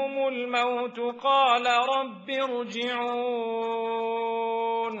أَحَدَهُمُ الْمَوْتُ قَالَ رَبِّ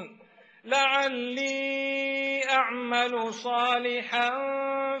ارْجِعُونَ لَعَلِّي أَعْمَلُ صَالِحًا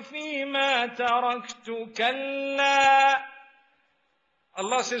فِيمَا تَرَكْتُ كَلَّا.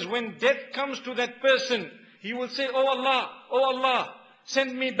 Allah says when death comes to that person, he will say, oh Allah,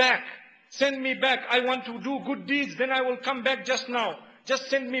 send me back. Send me back. I want to do good deeds, then I will come back just now.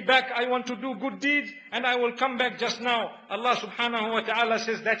 Just send me back. I want to do good deeds and I will come back just now. Allah subhanahu wa ta'ala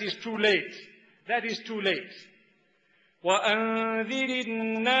says that is too late. That is too late. وَأَنذِرِ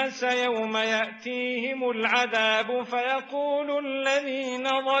النَّاسَ يَوْمَ يَأْتِيهِمُ الْعَذَابُ فَيَقُولُ الَّذِينَ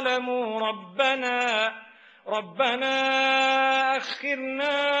ظَلَمُوا رَبَّنَا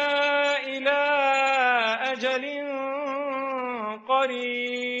أَخِّرْنَا إِلَىٰ أَجَلٍ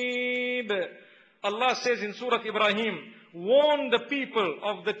قَرِيبٍ. Allah says in Surah Ibrahim, warn the people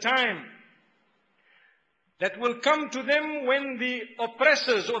of the time that will come to them when the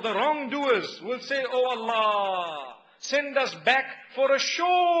oppressors or the wrongdoers will say, oh Allah, send us back for a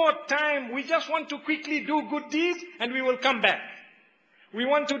short time. We just want to quickly do good deeds and we will come back. We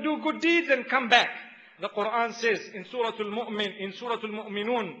want to do good deeds and come back. The Quran says in Surah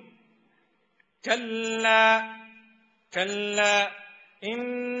Al-Mu'minun, كَلَّا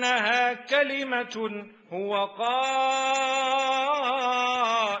إِنَّهَا كَلِمَةٌ هُوَ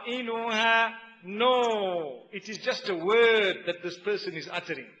قَائِلُهَا. No, it is just a word that this person is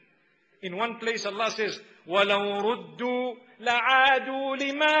uttering. In one place Allah says, وَلَوْ رُدُّوا لَعَادُوا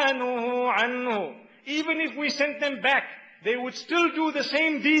لِمَا نُهُوا عَنْهُ. Even if we sent them back, they would still do the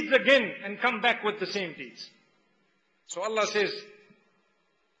same deeds again and come back with the same deeds. So Allah says,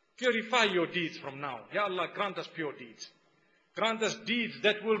 purify your deeds from now. Ya Allah, grant us pure deeds. Grant us deeds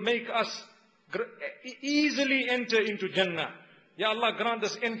that will make us easily enter into Jannah. Ya Allah, grant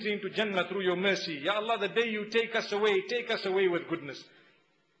us entry into Jannah through your mercy. Ya Allah, the day you take us away with goodness.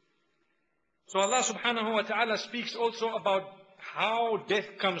 So Allah subhanahu wa ta'ala speaks also about how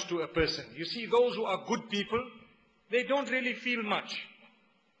death comes to a person. You see, those who are good people, they don't really feel much.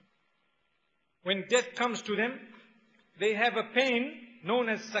 When death comes to them, they have a pain known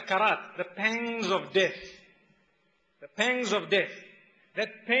as sakarat, the pangs of death. The pangs of death. That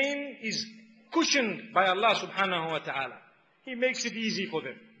pain is cushioned by Allah subhanahu wa ta'ala. He makes it easy for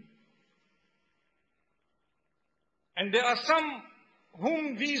them. And there are some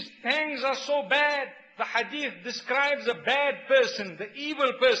whom these pangs are so bad. The hadith describes a bad person, the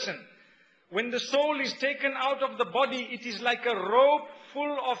evil person. When the soul is taken out of the body, it is like a rope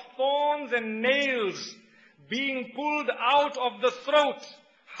full of thorns and nails being pulled out of the throat.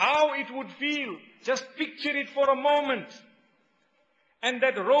 How it would feel. Just picture it for a moment. And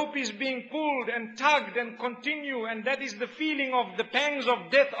that rope is being pulled and tugged and continue, and that is the feeling of the pangs of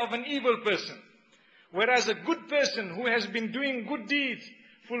death of an evil person. Whereas a good person who has been doing good deeds,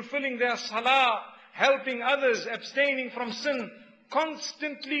 fulfilling their salah, helping others, abstaining from sin,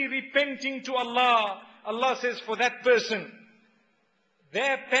 constantly repenting to Allah, Allah says for that person,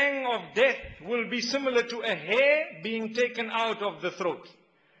 their pang of death will be similar to a hair being taken out of the throat.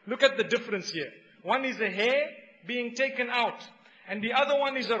 Look at the difference here. One is a hair being taken out, and the other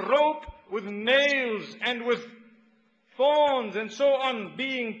one is a rope with nails and with thorns and so on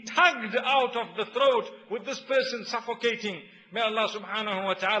being tugged out of the throat, with this person suffocating. May Allah subhanahu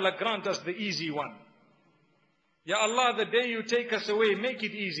wa ta'ala grant us the easy one. Ya Allah, the day you take us away, make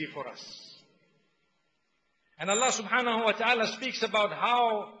it easy for us. And Allah subhanahu wa ta'ala speaks about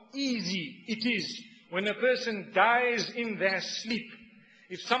how easy it is when a person dies in their sleep.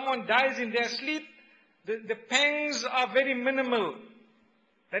 If someone dies in their sleep, the pangs are very minimal.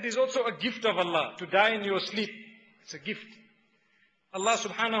 That is also a gift of Allah, to die in your sleep. It's a gift. Allah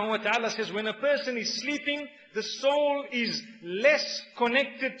subhanahu wa ta'ala says, when a person is sleeping, the soul is less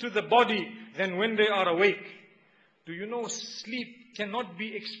connected to the body than when they are awake. Do you know sleep cannot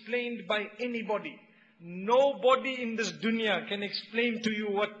be explained by anybody? Nobody in this dunya can explain to you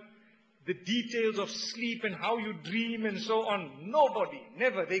what the details of sleep and how you dream and so on. Nobody,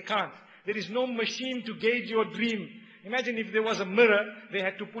 never, they can't. There is no machine to gauge your dream. Imagine if there was a mirror they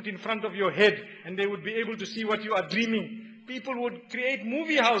had to put in front of your head and they would be able to see what you are dreaming. People would create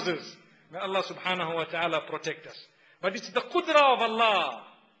movie houses. May Allah subhanahu wa ta'ala protect us. But it's the qudra of Allah.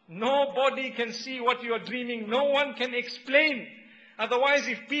 Nobody can see what you are dreaming. No one can explain. Otherwise,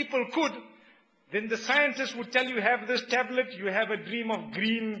 if people could, then the scientists would tell you, have this tablet, you have a dream of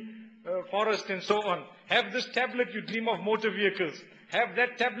green forest and so on. Have this tablet, you dream of motor vehicles. Have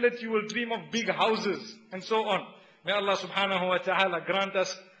that tablet, you will dream of big houses and so on. May Allah subhanahu wa ta'ala grant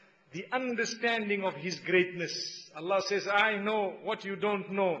us the understanding of His greatness. Allah says, I know what you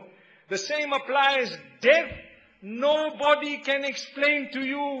don't know. The same applies. Death, nobody can explain to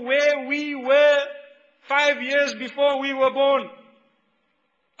you where we were 5 years before we were born.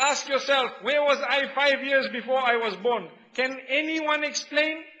 Ask yourself, where was I 5 years before I was born? Can anyone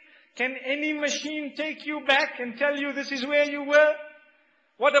explain? Can any machine take you back and tell you this is where you were?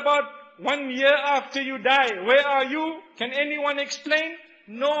 What about 1 year after you die? Where are you? Can anyone explain?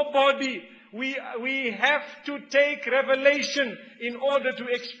 Nobody. We have to take revelation in order to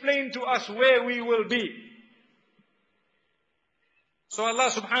explain to us where we will be. So Allah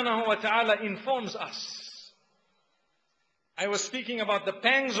subhanahu wa ta'ala informs us. I was speaking about the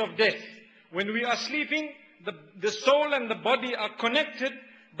pangs of death. When we are sleeping, the soul and the body are connected,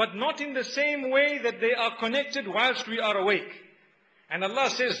 but not in the same way that they are connected whilst we are awake. And Allah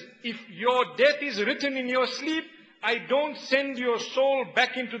says, if your death is written in your sleep, I don't send your soul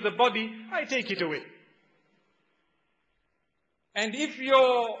back into the body, I take it away. And if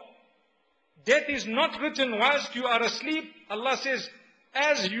your death is not written whilst you are asleep, Allah says,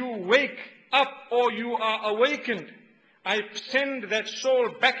 as you wake up or you are awakened, I send that soul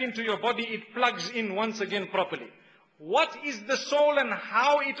back into your body, it plugs in once again properly. What is the soul and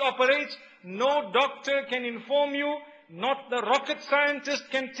how it operates? No doctor can inform you, not the rocket scientist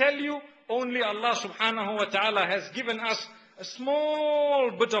can tell you. Only Allah subhanahu wa ta'ala has given us a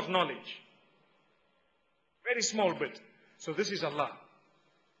small bit of knowledge. Very small bit. So this is Allah.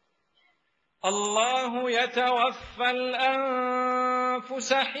 Allahu yatawaffa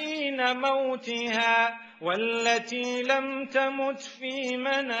al-anfusa hina mawtiha wallati lam tamut fi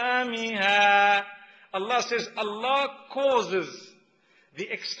manamiha. Allah says, Allah causes the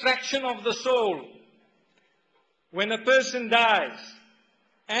extraction of the soul when a person dies,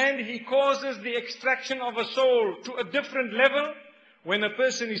 and He causes the extraction of a soul to a different level when a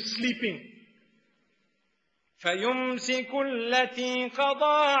person is sleeping. فَيُمْسِكُ الَّتِي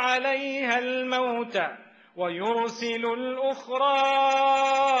قَضَى عَلَيْهَا الْمَوْتَ وَيُرْسِلُ الْأُخْرَى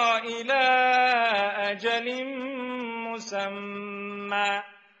إِلَىٰ أَجَلٍ مُّسَمًّى.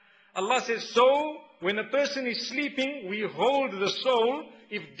 Allah says, so when a person is sleeping, we hold the soul.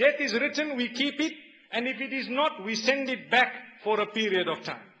 If death is written, we keep it. And if it is not, we send it back for a period of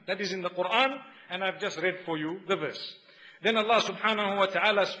time. That is in the Quran, and I've just read for you the verse. Then Allah subhanahu wa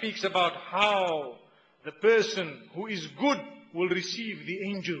ta'ala speaks about how the person who is good will receive the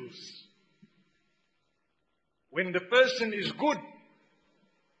angels. When the person is good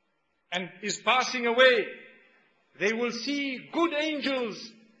and is passing away, they will see good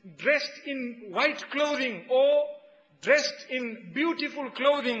angels dressed in white clothing or dressed in beautiful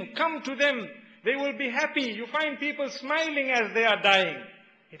clothing come to them. They will be happy. You find people smiling as they are dying.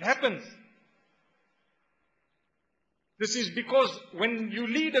 It happens. This is because when you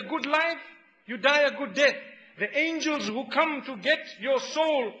lead a good life, you die a good death. The angels who come to get your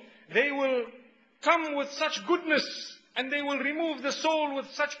soul, they will come with such goodness, and they will remove the soul with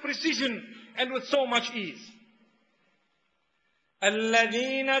such precision and with so much ease.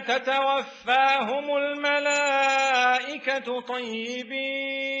 الَّذِينَ تَتَوَفَّاهُمُ الْمَلَائِكَةُ طَيِّبِينَ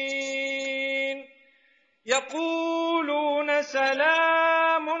يَقُولُونَ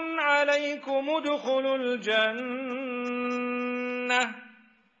سَلَامٌ عَلَيْكُمُ ادْخُلُوا الْجَنَّةَ.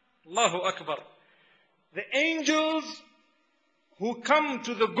 Allahu Akbar. The angels who come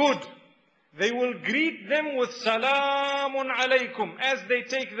to the good, they will greet them with salamun alaykum as they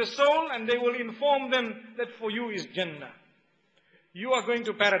take the soul, and they will inform them that for you is Jannah. You are going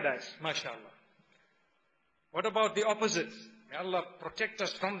to paradise, mashallah. What about the opposite? May Allah protect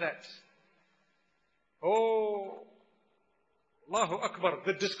us from that. Oh, Allahu Akbar.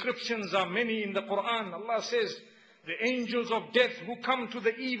 The descriptions are many in the Quran. Allah says, the angels of death who come to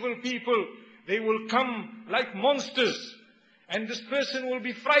the evil people, they will come like monsters. And this person will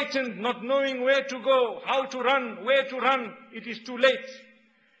be frightened, not knowing where to go, how to run, where to run. It is too late.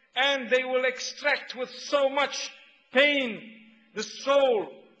 And they will extract with so much pain the soul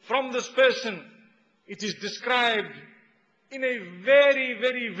from this person. It is described in a very,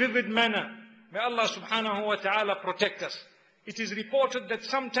 very vivid manner. May Allah subhanahu wa ta'ala protect us. It is reported that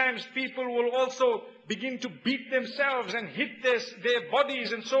sometimes people will also begin to beat themselves and hit their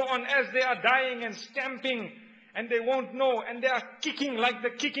bodies and so on as they are dying and stamping, and they won't know, and they are kicking like the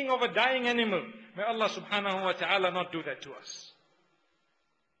kicking of a dying animal. May Allah subhanahu wa ta'ala not do that to us.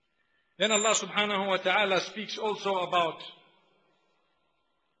 Then Allah subhanahu wa ta'ala speaks also about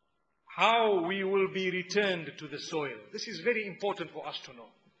how we will be returned to the soil. This is very important for us to know.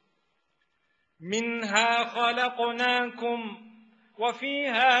 مِنْهَا خَلَقْنَاكُمْ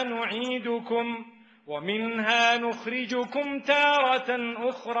وَفِيهَا نُعِيدُكُمْ وَمِنْهَا نُخْرِجُكُمْ تَارَةً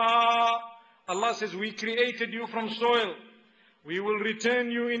أُخْرَى. Allah says, we created you from soil. We will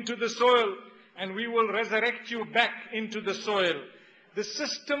return you into the soil, and we will resurrect you back into the soil. The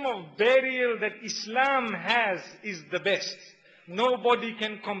system of burial that Islam has is the best. Nobody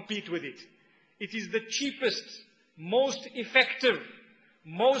can compete with it. It is the cheapest, most effective,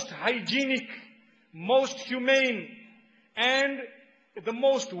 most hygienic, most humane, and the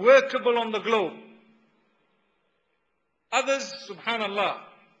most workable on the globe. Others, subhanallah,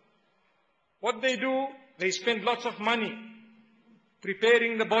 what they do, they spend lots of money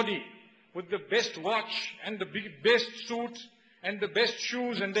preparing the body with the best watch and the best suit and the best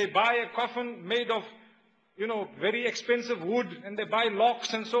shoes, and they buy a coffin made of, very expensive wood, and they buy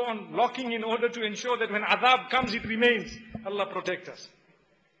locks and so on, locking in order to ensure that when adhab comes, it remains. Allah protect us.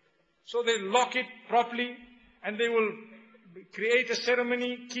 So they lock it properly, and they will create a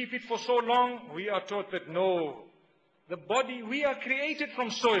ceremony, keep it for so long. We are taught that no, the body, we are created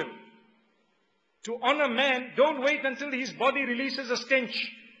from soil. To honor man, don't wait until his body releases a stench,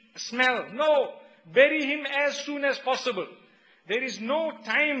 a smell. No, bury him as soon as possible. There is no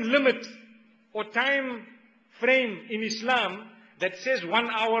time limit or time frame in Islam that says 1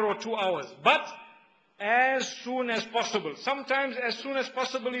 hour or 2 hours. But as soon as possible. Sometimes as soon as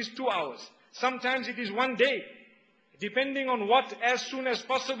possible is 2 hours. Sometimes it is 1 day. Depending on what as soon as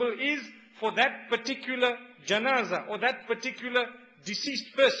possible is for that particular janaza or that particular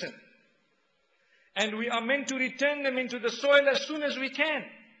deceased person. And we are meant to return them into the soil as soon as we can.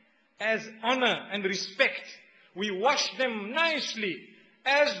 As honor and respect. We wash them nicely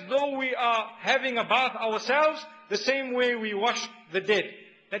as though we are having a bath ourselves, the same way we wash the dead.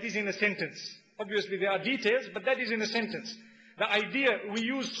 That is in a sentence. Obviously there are details, but that is in a sentence. The idea, we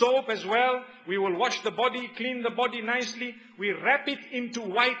use soap as well. We will wash the body, clean the body nicely. We wrap it into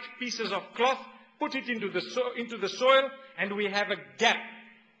white pieces of cloth, put it into the soil, and we have a gap.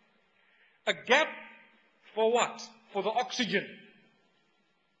 A gap for what? For the oxygen.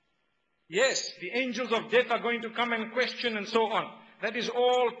 Yes, the angels of death are going to come and question and so on. That is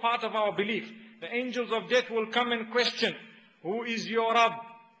all part of our belief. The angels of death will come and question, who is your Rabb?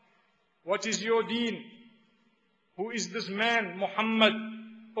 What is your deen? Who is this man, Muhammad?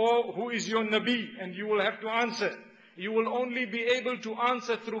 Or who is your Nabi? And you will have to answer. You will only be able to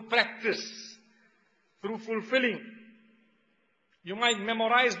answer through practice, through fulfilling. You might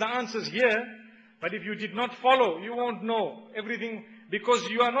memorize the answers here, but if you did not follow, you won't know everything, because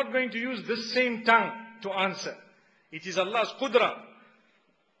you are not going to use this same tongue to answer. It is Allah's qudra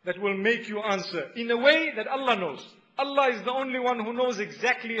that will make you answer in a way that Allah knows. Allah is the only one who knows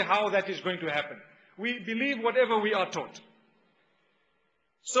exactly how that is going to happen. We believe whatever we are taught.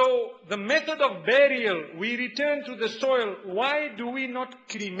 So the method of burial, we return to the soil. Why do we not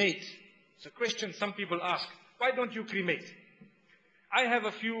cremate? It's a question some people ask. Why don't you cremate? I have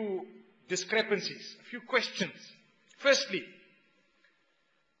a few discrepancies, a few questions. Firstly,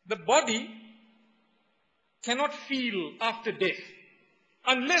 the body cannot feel after death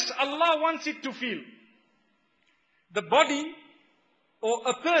unless Allah wants it to feel. The body or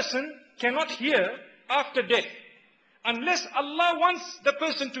a person cannot hear after death unless Allah wants the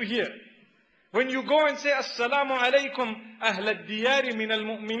person to hear. When you go and say, Assalamu alaikum ahlad diyari min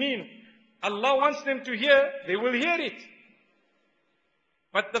al-mu'minin, Allah wants them to hear, they will hear it.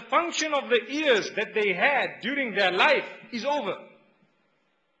 But the function of the ears that they had during their life is over.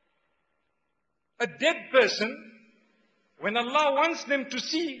 A dead person, when Allah wants them to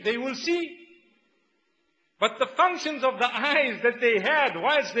see, they will see. But the functions of the eyes that they had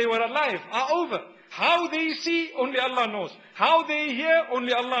whilst they were alive are over. How they see, only Allah knows. How they hear,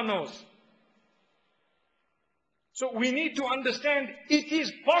 only Allah knows. So we need to understand it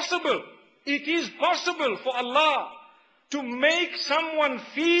is possible. It is possible for Allah to make someone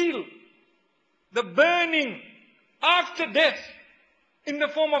feel the burning after death in the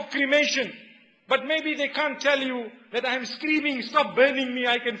form of cremation. But maybe they can't tell you that I'm screaming, stop burning me,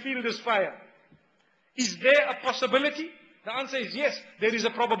 I can feel this fire. Is there a possibility? The answer is yes, there is a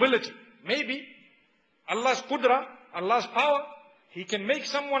probability. Maybe Allah's qudra, Allah's power, He can make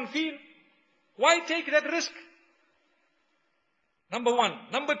someone feel. Why take that risk? Number one.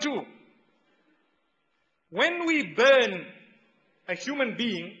 Number two, when we burn a human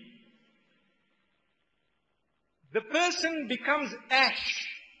being, the person becomes ash.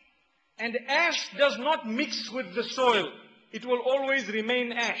 And ash does not mix with the soil. It will always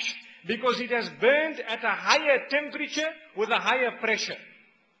remain ash, because it has burned at a higher temperature with a higher pressure.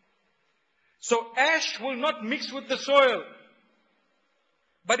 So ash will not mix with the soil.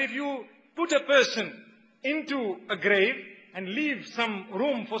 But if you put a person into a grave and leave some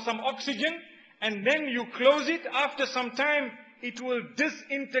room for some oxygen, and then you close it, after some time it will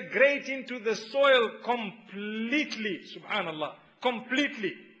disintegrate into the soil completely. Subhanallah,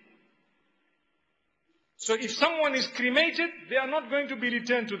 completely. So if someone is cremated, they are not going to be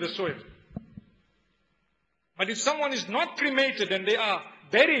returned to the soil. But if someone is not cremated and they are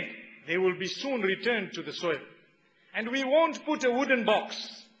buried, they will be soon returned to the soil. And we won't put a wooden box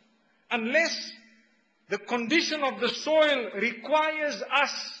unless the condition of the soil requires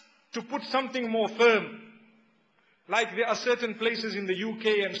us to put something more firm. Like there are certain places in the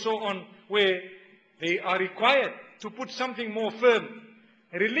UK and so on where they are required to put something more firm.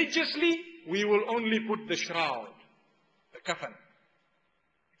 Religiously, we will only put the shroud, the kafan.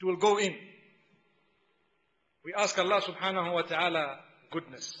 It will go in. We ask Allah subhanahu wa ta'ala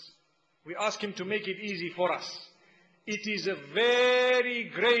goodness. We ask Him to make it easy for us. It is a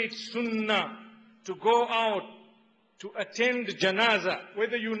very great sunnah to go out to attend janazah,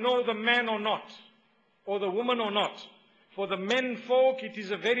 whether you know the man or not, or the woman or not. For the men folk, it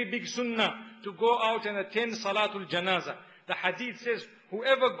is a very big sunnah to go out and attend salatul janazah. The hadith says,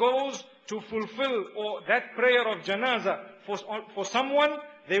 whoever goes to fulfill or that prayer of janazah for someone,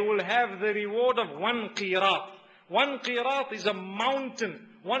 they will have the reward of 1 qirat. 1 qirat is a mountain,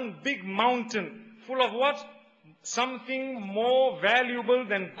 one big mountain, full of what? Something more valuable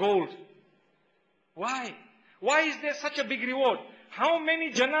than gold. Why? Why is there such a big reward? How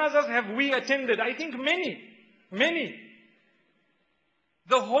many janazas have we attended? I think many, many.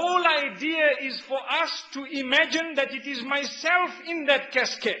 The whole idea is for us to imagine that it is myself in that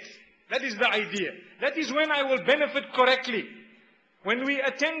casket. That is the idea. That is when I will benefit correctly. When we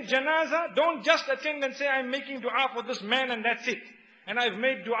attend janazah, don't just attend and say, I'm making dua for this man and that's it. And I've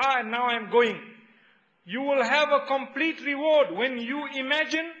made dua and now I'm going. You will have a complete reward when you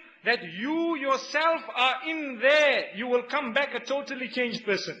imagine that you yourself are in there. You will come back a totally changed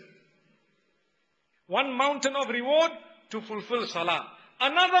person. One mountain of reward to fulfill salah.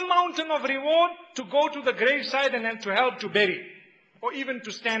 Another mountain of reward to go to the graveside and to help to bury. Or even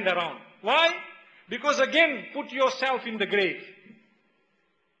to stand around. Why? Because again, put yourself in the grave.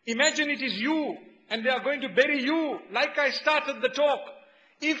 Imagine it is you and they are going to bury you. Like I started the talk.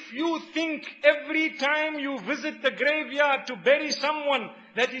 If you think every time you visit the graveyard to bury someone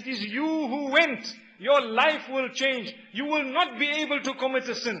that it is you who went, your life will change. You will not be able to commit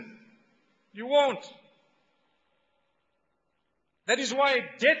a sin. You won't. That is why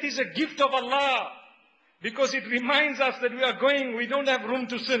death is a gift of Allah. Because it reminds us that we are going, we don't have room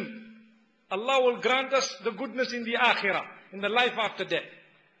to sin. Allah will grant us the goodness in the akhirah, in the life after death.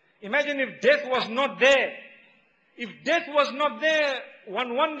 Imagine if death was not there. If death was not there,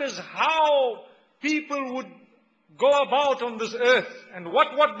 one wonders how people would go about on this earth and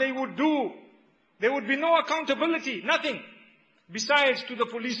what they would do. There would be no accountability, nothing. Besides to the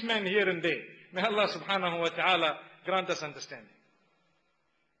policeman here and there. May Allah subhanahu wa ta'ala grant us understanding.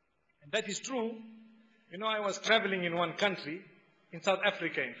 And that is true. You know, I was traveling in one country, in South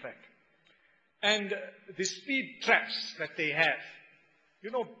Africa in fact. And the speed traps that they have.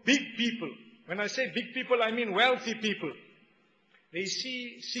 You know, big people. When I say big people, I mean wealthy people. They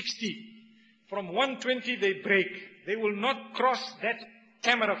see 60. From 120 they brake. They will not cross that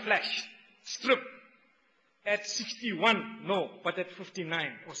camera flash strip at 61, no, but at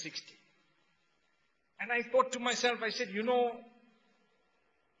 59 or 60. And I thought to myself, I said, you know,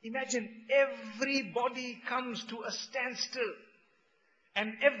 imagine everybody comes to a standstill.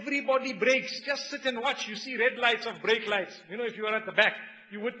 And everybody brakes. Just sit and watch. You see red lights of brake lights. You know, if you are at the back,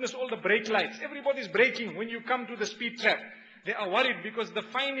 you witness all the brake lights. Everybody's braking when you come to the speed trap. They are worried because the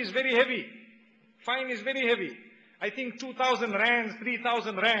fine is very heavy. Fine is very heavy. I think 2,000 rands,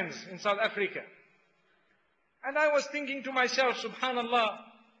 3,000 rands in South Africa. And I was thinking to myself, subhanallah,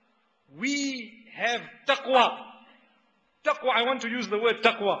 we have taqwa. Taqwa, I want to use the word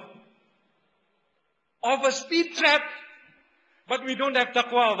taqwa. Of a speed trap, but we don't have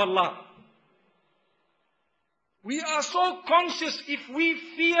taqwa of Allah. We are so conscious, if we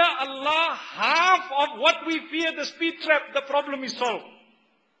fear Allah, half of what we fear the speed trap, the problem is solved.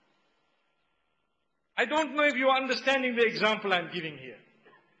 I don't know if you are understanding the example I'm giving here.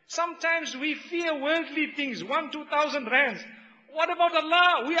 Sometimes we fear worldly things, 2,000 rands. What about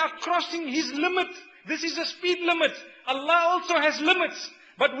Allah? We are crossing His limit. This is a speed limit. Allah also has limits.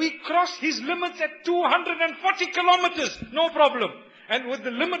 But we cross His limits at 240 kilometers. No problem. And with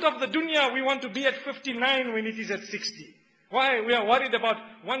the limit of the dunya, we want to be at 59 when it is at 60. Why? We are worried about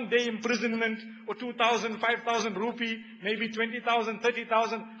 1 day imprisonment, or 2,000, 5,000 rupee, maybe 20,000,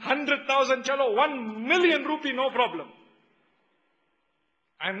 30,000, 100,000, chalo, 1 million rupee, no problem.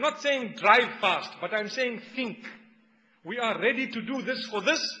 I'm not saying drive fast, but I'm saying think. We are ready to do this for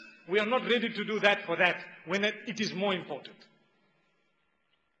this. We are not ready to do that for that, when it is more important.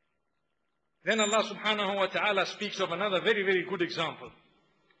 Then Allah subhanahu wa ta'ala speaks of another very, very good example.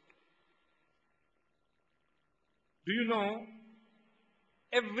 Do you know,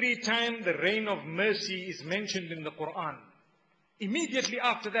 every time the rain of mercy is mentioned in the Quran, immediately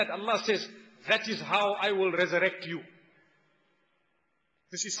after that Allah says, that is how I will resurrect you.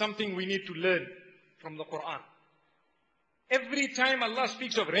 This is something we need to learn from the Quran. Every time Allah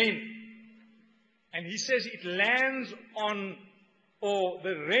speaks of rain, and He says it lands on, or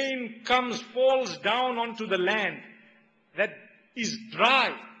the rain comes, falls down onto the land that is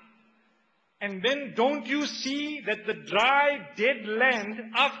dry. And then don't you see that the dry, dead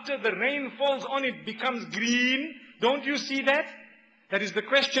land, after the rain falls on it, becomes green? Don't you see that? That is the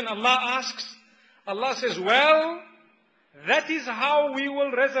question Allah asks. Allah says, well, that is how we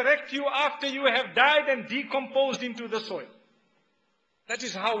will resurrect you after you have died and decomposed into the soil. That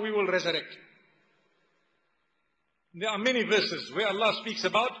is how we will resurrect you. There are many verses where Allah speaks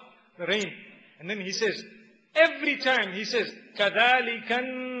about the rain. And then He says, every time He says, كَذَلِكَ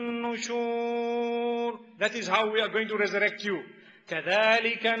النُّشُورُ. That is how we are going to resurrect you.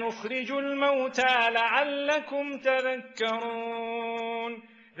 كَذَلِكَ نُخْرِجُ الْمَوْتَى لَعَلَّكُمْ تَذَكَّرُونَ.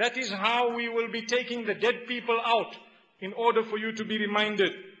 That is how we will be taking the dead people out in order for you to be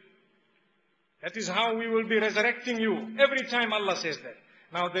reminded. That is how we will be resurrecting you. Every time Allah says that.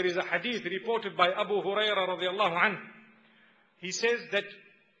 Now there is a hadith reported by Abu Hurairah radiallahu anhu. He says that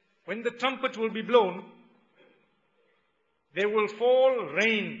when the trumpet will be blown, there will fall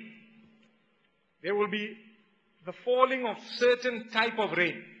rain. There will be the falling of certain type of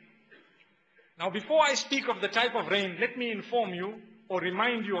rain. Now before I speak of the type of rain, let me inform you or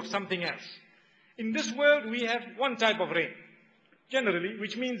remind you of something else. In this world, we have one type of rain, generally,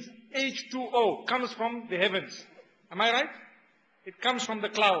 which means H2O comes from the heavens. Am I right? It comes from the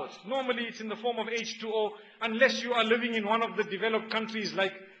clouds. Normally, it's in the form of H2O, unless you are living in one of the developed countries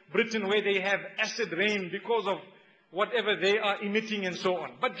like Britain, where they have acid rain because of whatever they are emitting and so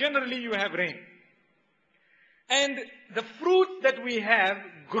on. But generally, you have rain. And the fruit that we have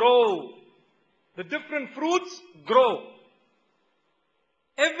grow. The different fruits grow.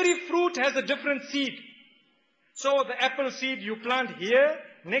 Every fruit has a different seed. So the apple seed you plant here,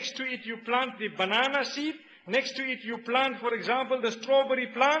 next to it you plant the banana seed, next to it you plant, for example, the strawberry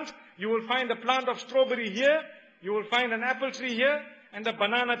plant. You will find a plant of strawberry here, you will find an apple tree here, and a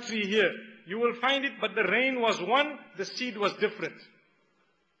banana tree here. You will find it, but the rain was one, the seed was different.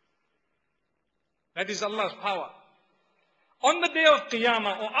 That is Allah's power. On the day of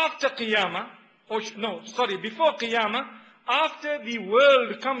Qiyamah, or after Qiyamah, before Qiyamah, after the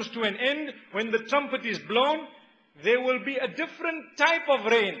world comes to an end, when the trumpet is blown, there will be a different type of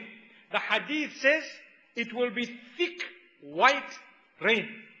rain. The hadith says it will be thick, white rain,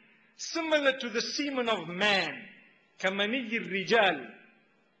 similar to the semen of man. كَمَنِيِّ الرِّجَالِ.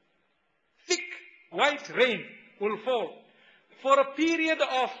 Thick, white rain will fall for a period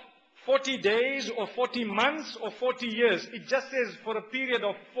of 40 days or 40 months or 40 years. It just says for a period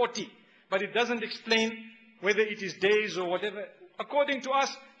of 40. But it doesn't explain whether it is days or whatever. According to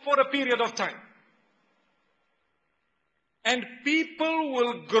us, for a period of time. And people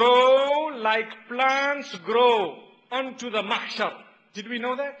will grow like plants grow onto the mahshar. Did we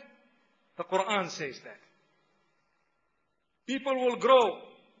know that? The Quran says that. People will grow.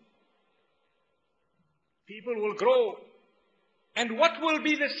 People will grow. And what will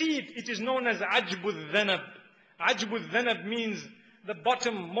be the seed? It is known as ajbul dhanab. Ajbul dhanab means the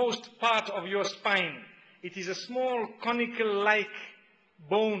bottom-most part of your spine. It is a small conical-like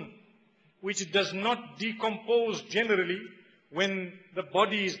bone which does not decompose generally when the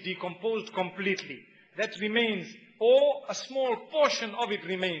body is decomposed completely. That remains, or a small portion of it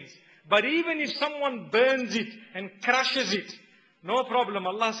remains. But even if someone burns it and crushes it, no problem.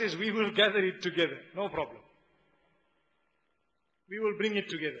 Allah says, we will gather it together. No problem. We will bring it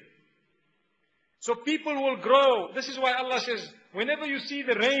together. So people will grow. This is why Allah says, whenever you see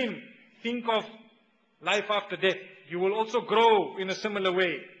the rain, think of life after death. You will also grow in a similar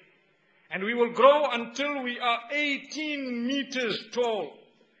way. And we will grow until we are 18 meters tall.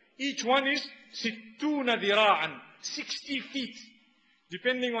 Each one is 60 dira'an, 60 feet.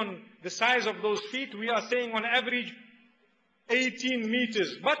 Depending on the size of those feet, we are saying on average 18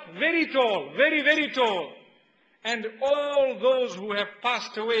 meters. But very tall, very, very tall. And all those who have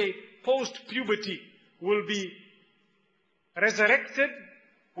passed away post-puberty will be resurrected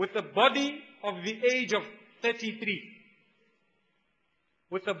with a body of the age of 33.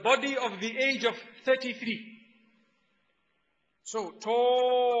 With a body of the age of 33. So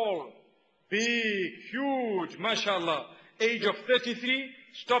tall, big, huge, mashallah. Age of 33,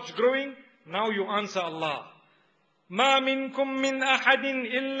 stops growing, now you answer Allah. مَا مِنْكُم مِّنْ أَحَدٍ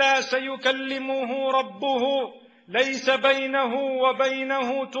إِلَّا سَيُكَلِّمُهُ رَبُّهُ لَيْسَ بَيْنَهُ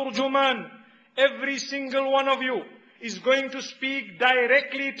وَبَيْنَهُ تُرْجُمَانٌ. Every single one of you is going to speak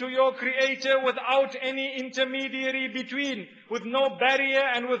directly to your Creator without any intermediary between, with no barrier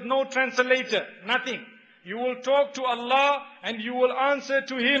and with no translator, nothing. You will talk to Allah and you will answer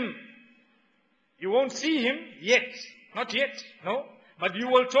to Him. You won't see Him yet, not yet, no. But you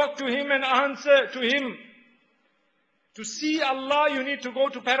will talk to Him and answer to Him. To see Allah, you need to go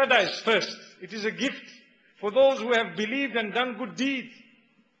to paradise first. It is a gift for those who have believed and done good deeds.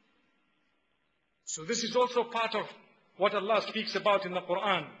 So this is also part of what Allah speaks about in the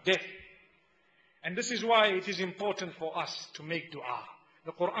Quran, death. And this is why it is important for us to make dua.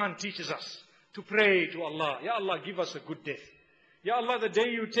 The Quran teaches us to pray to Allah. Ya Allah, give us a good death. Ya Allah, the day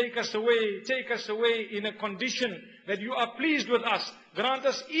you take us away in a condition that you are pleased with us. Grant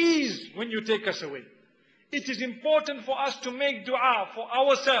us ease when you take us away. It is important for us to make dua for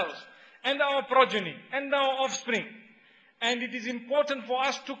ourselves and our progeny and our offspring. And it is important for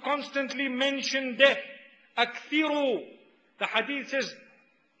us to constantly mention death. Akthiru. The hadith says,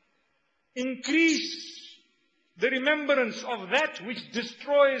 increase the remembrance of that which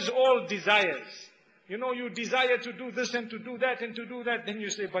destroys all desires. You know, you desire to do this and to do that and to do that. Then you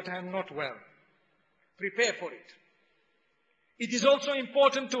say, but I am not well. Prepare for it. It is also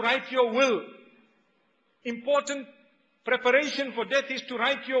important to write your will. Important preparation for death is to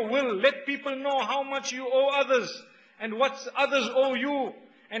write your will. Let people know how much you owe others and what others owe you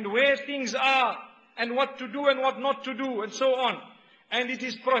and where things are and what to do and what not to do and so on. And it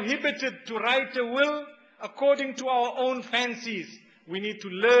is prohibited to write a will according to our own fancies. We need to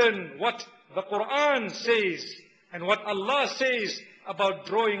learn what the Quran says and what Allah says about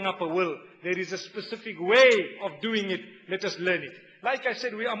drawing up a will. There is a specific way of doing it. Let us learn it. Like I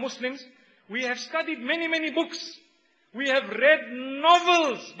said, we are Muslims. We have studied many, many books. We have read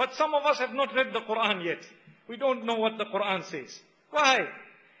novels, but some of us have not read the Quran yet. We don't know what the Quran says. Why?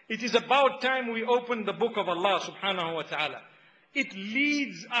 It is about time we open the book of Allah subhanahu wa ta'ala. It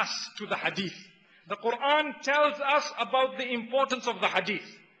leads us to the hadith. The Quran tells us about the importance of the hadith.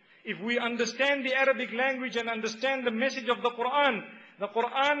 If we understand the Arabic language and understand the message of the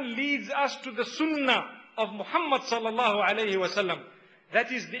Quran leads us to the sunnah of Muhammad sallallahu alayhi wa sallam.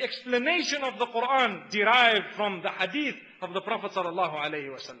 That is the explanation of the Quran derived from the hadith of the Prophet sallallahu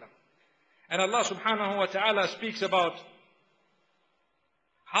alayhi wa sallam. And Allah subhanahu wa ta'ala speaks about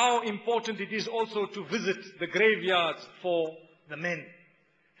how important it is also to visit the graveyards for the men.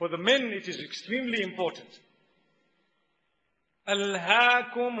 For the men it is extremely important.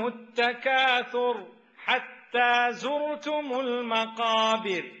 ألهاكم التكاثر حتى زرتم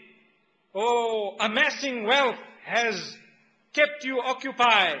المقابر. Oh, amassing wealth has kept you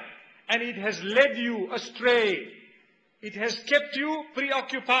occupied and it has led you astray. It has kept you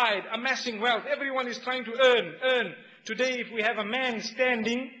preoccupied, amassing wealth. Everyone is trying to earn. Today, if we have a man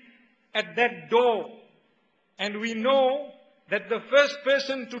standing at that door and we know that the first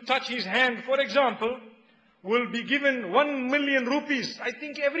person to touch his hand, for example, will be given 1 million rupees, I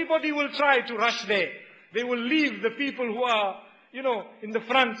think everybody will try to rush there. They will leave the people who are, in the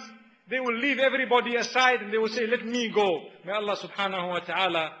front. They will leave everybody aside and they will say, let me go. May Allah subhanahu wa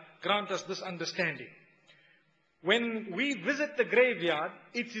ta'ala grant us this understanding. When we visit the graveyard,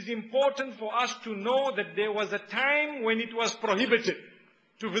 it is important for us to know that there was a time when it was prohibited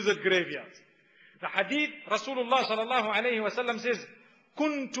to visit graveyards. The hadith, Rasulullah sallallahu alayhi wa sallam says,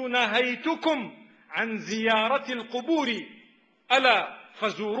 كُنْتُ نَهَيْتُكُمْ عَنْ زِيَارَةِ الْقُبُورِ أَلَا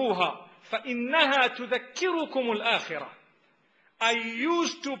فَزُورُوهَا فَإِنَّهَا تُذَكِّرُكُمُ الْآخِرَةِ. I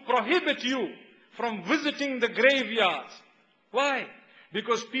used to prohibit you from visiting the graveyards. Why?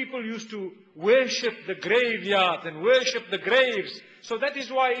 Because people used to worship the graveyards and worship the graves. So that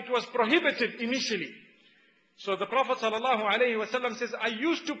is why it was prohibited initially. So the Prophet ﷺ says, I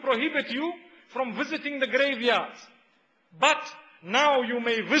used to prohibit you from visiting the graveyards. But now you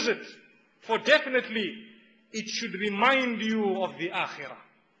may visit, for definitely it should remind you of the akhirah.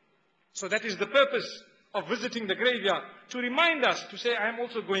 So that is the purpose of visiting the graveyard, to remind us, to say, I am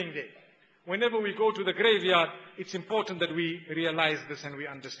also going there. Whenever we go to the graveyard, it's important that we realize this and we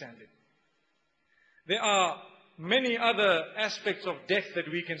understand it. There are many other aspects of death that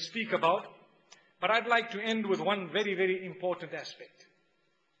we can speak about, but I'd like to end with one very, very important aspect.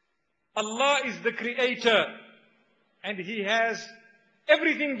 Allah is the creator, and He has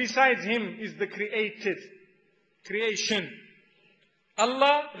everything besides Him is the creation.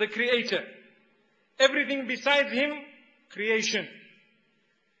 Allah, the creator. Everything besides Him, creation.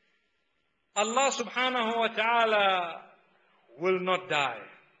 Allah subhanahu wa ta'ala will not die.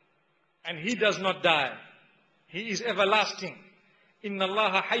 And He does not die. He is everlasting. Inna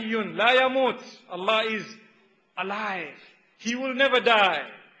Allah hayyun la yamut. Allah is alive. He will never die.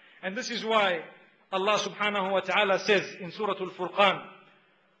 And this is why Allah subhanahu wa ta'ala says in Surah Al-Furqan,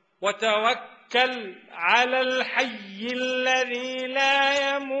 وَتَوَكَّلْ عَلَى الْحَيِّ الَّذِي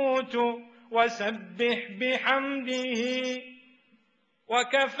لَا يَمُوتُ وَسَبِّحْ بِحَمْدِهِ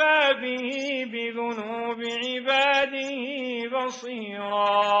وَكَفَى بِهِ بِذُنُوبِ عِبَادِهِ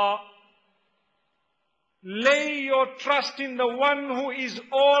بَصِيرًا. Lay your trust in the one who is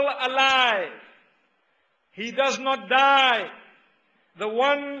all alive. He does not die. The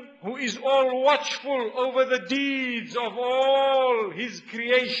one who is all watchful over the deeds of all His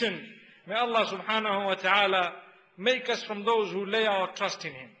creation. May Allah subhanahu wa ta'ala make us from those who lay our trust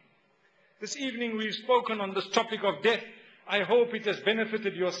in Him. This evening we've spoken on this topic of death. I hope it has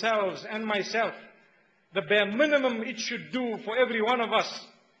benefited yourselves and myself. The bare minimum it should do for every one of us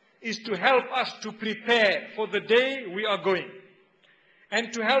is to help us to prepare for the day we are going.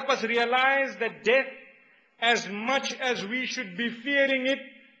 And to help us realize that death, as much as we should be fearing it,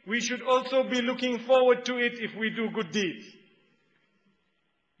 we should also be looking forward to it if we do good deeds.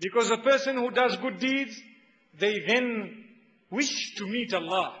 Because a person who does good deeds, they then wish to meet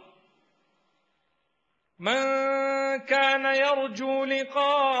Allah. مَنْ كَانَ يَرْجُو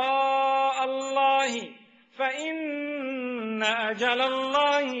لِقَاءَ اللَّهِ فَإِنَّ أَجَلَ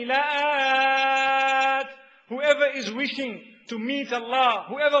اللَّهِ لَآتٍ. Whoever is wishing to meet Allah,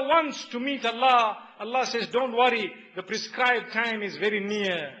 whoever wants to meet Allah, Allah says, don't worry, the prescribed time is very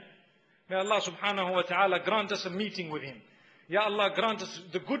near. May Allah subhanahu wa ta'ala grant us a meeting with Him. Ya Allah, grant us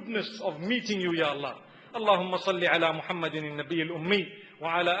the goodness of meeting You, Ya Allah. اللهم صل على محمد النبي الأمي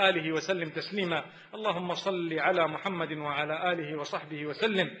وعلى آله وسلم تسليما اللهم صل على محمد وعلى آله وصحبه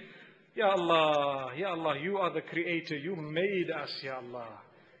وسلم. Ya Allah, Ya Allah, you are the creator. You made us, Ya Allah.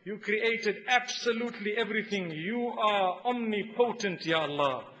 You created absolutely everything. You are omnipotent, Ya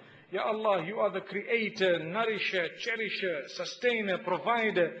Allah. Ya Allah, you are the creator, nourisher, cherisher, sustainer,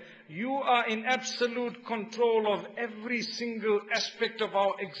 provider. You are in absolute control of every single aspect of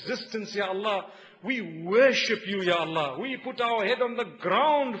our existence, Ya Allah. We worship you, Ya Allah. We put our head on the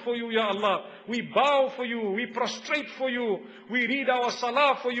ground for you, Ya Allah. We bow for you. We prostrate for you. We read our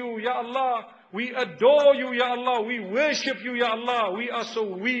salah for you, Ya Allah. We adore you, Ya Allah. We worship you, Ya Allah. We are so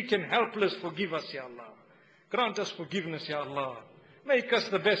weak and helpless. Forgive us, Ya Allah. Grant us forgiveness, Ya Allah. Make us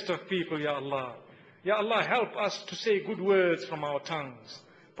the best of people, Ya Allah. Ya Allah, help us to say good words from our tongues.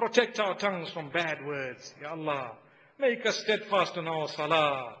 Protect our tongues from bad words, Ya Allah. Make us steadfast in our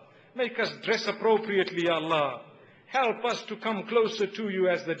salah. Make us dress appropriately, Ya Allah. Help us to come closer to you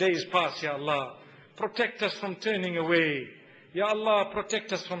as the days pass, Ya Allah. Protect us from turning away. Ya Allah,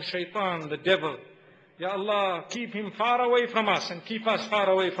 protect us from shaitan, the devil. Ya Allah, keep him far away from us and keep us far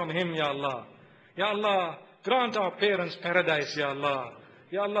away from him, Ya Allah. Ya Allah, grant our parents paradise, Ya Allah.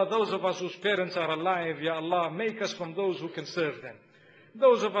 Ya Allah, those of us whose parents are alive, Ya Allah, make us from those who can serve them.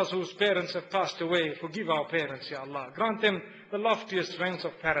 Those of us whose parents have passed away, forgive our parents, Ya Allah. Grant them the loftiest ranks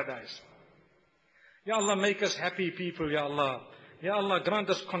of paradise. Ya Allah, make us happy people, Ya Allah. Ya Allah, grant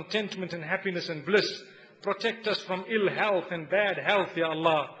us contentment and happiness and bliss. Protect us from ill health and bad health, Ya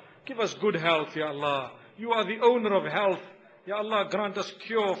Allah. Give us good health, Ya Allah. You are the owner of health. Ya Allah, grant us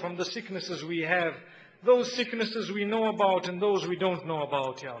cure from the sicknesses we have. Those sicknesses we know about and those we don't know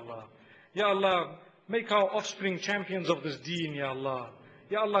about, Ya Allah. Ya Allah, make our offspring champions of this deen, Ya Allah.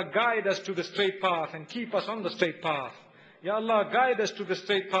 Ya Allah, guide us to the straight path and keep us on the straight path. Ya Allah, guide us to the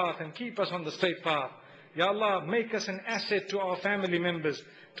straight path and keep us on the straight path. Ya Allah, make us an asset to our family members,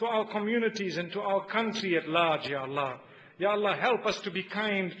 to our communities and to our country at large, Ya Allah. Ya Allah, help us to be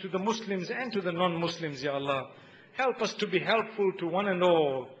kind to the Muslims and to the non-Muslims, Ya Allah. Help us to be helpful to one and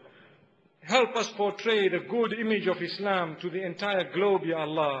all. Help us portray the good image of Islam to the entire globe, Ya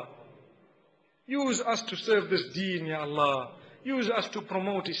Allah. Use us to serve this deen, Ya Allah. Use us to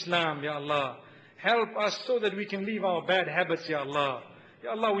promote Islam, Ya Allah. Help us so that we can leave our bad habits, Ya Allah.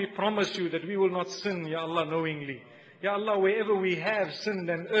 Ya Allah, we promise you that we will not sin, Ya Allah, knowingly. Ya Allah, wherever we have sinned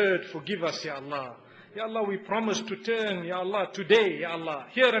and erred, forgive us, Ya Allah. Ya Allah, we promise to turn, Ya Allah, today, Ya Allah.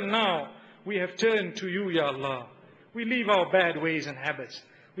 Here and now, we have turned to you, Ya Allah. We leave our bad ways and habits.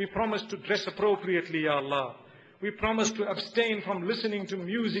 We promise to dress appropriately, Ya Allah. We promise to abstain from listening to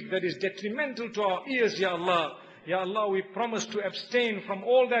music that is detrimental to our ears, Ya Allah. Ya Allah, we promise to abstain from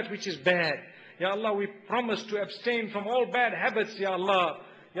all that which is bad. Ya Allah, we promise to abstain from all bad habits, Ya Allah.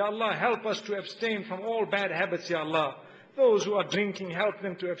 Ya Allah, help us to abstain from all bad habits, Ya Allah. Those who are drinking, help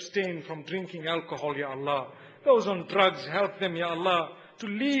them to abstain from drinking alcohol, Ya Allah. Those on drugs, help them, Ya Allah, to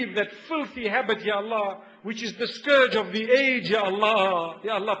leave that filthy habit, Ya Allah, which is the scourge of the age, Ya Allah.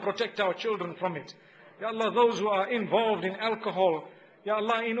 Ya Allah, protect our children from it. Ya Allah, those who are involved in alcohol, Ya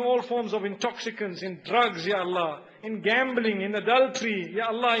Allah, in all forms of intoxicants, in drugs, Ya Allah, in gambling, in adultery, Ya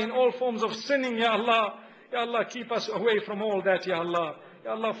Allah, in all forms of sinning, Ya Allah. Ya Allah, keep us away from all that, Ya Allah.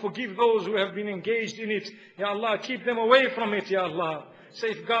 Ya Allah, forgive those who have been engaged in it. Ya Allah, keep them away from it, Ya Allah.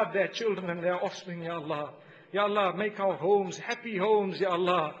 Safeguard their children and their offspring, Ya Allah. Ya Allah, make our homes happy homes, Ya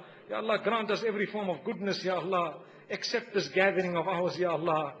Allah. Ya Allah, grant us every form of goodness, Ya Allah. Accept this gathering of ours, Ya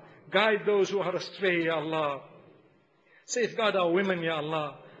Allah. Guide those who are astray, Ya Allah. Safeguard our women, Ya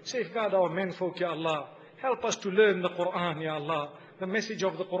Allah. Safeguard our menfolk, Ya Allah. Help us to learn the Quran, Ya Allah. The message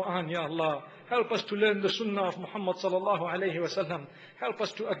of the Quran, Ya Allah. Help us to learn the Sunnah of Muhammad sallallahu alayhi wa sallam. Help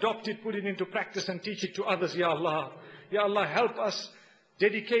us to adopt it, put it into practice and teach it to others, Ya Allah. Ya Allah, help us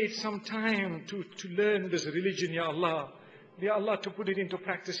dedicate some time to learn this religion, Ya Allah. Ya Allah, to put it into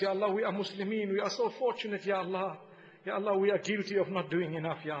practice, Ya Allah. We are Muslimin, we are so fortunate, Ya Allah. Ya Allah, we are guilty of not doing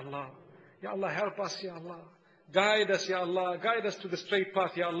enough, Ya Allah. Ya Allah, help us, Ya Allah. Guide us, Ya Allah. Guide us to the straight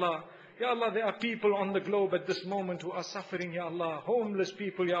path, Ya Allah. Ya Allah, there are people on the globe at this moment who are suffering, Ya Allah. Homeless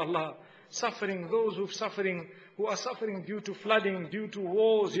people, Ya Allah. Suffering, those who are suffering due to flooding, due to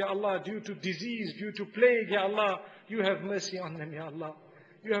wars, Ya Allah, due to disease, due to plague, Ya Allah. You have mercy on them, Ya Allah.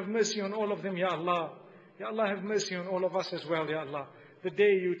 You have mercy on all of them, Ya Allah. Ya Allah, have mercy on all of us as well, Ya Allah. The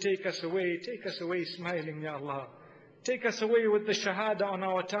day you take us away smiling, Ya Allah. Take us away with the shahada on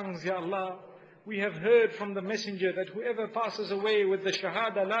our tongues, Ya Allah. We have heard from the messenger that whoever passes away with the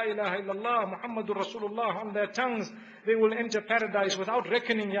shahada, La ilaha illallah, Muhammadur Rasulullah on their tongues, they will enter paradise without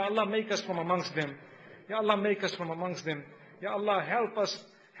reckoning. Ya Allah, make us from amongst them. Ya Allah, make us from amongst them. Ya Allah,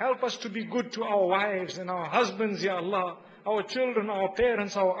 help us to be good to our wives and our husbands, Ya Allah. our children, our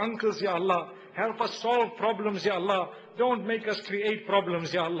parents, our uncles, Ya Allah. Help us solve problems, Ya Allah. Don't make us create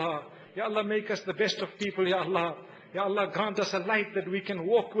problems, Ya Allah. Ya Allah, make us the best of people, Ya Allah. Ya Allah, grant us a light that we can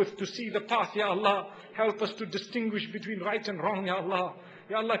walk with to see the path, Ya Allah. Help us to distinguish between right and wrong, Ya Allah.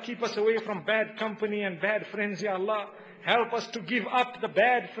 Ya Allah, keep us away from bad company and bad friends, Ya Allah. Help us to give up the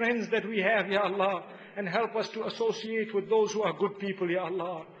bad friends that we have, Ya Allah. And help us to associate with those who are good people, Ya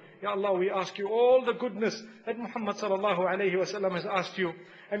Allah. Ya Allah, we ask you all the goodness that Muhammad sallallahu alayhi wa sallam has asked you.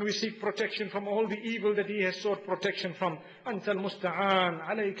 And we seek protection from all the evil that he has sought protection from. أنت المستعان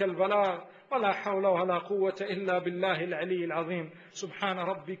عليك البلاغ ولا حول ولا قوة إلا بالله العلي العظيم سبحان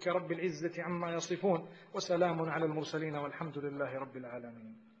ربك رب العزة عما يصفون وسلام على المرسلين والحمد لله رب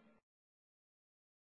العالمين.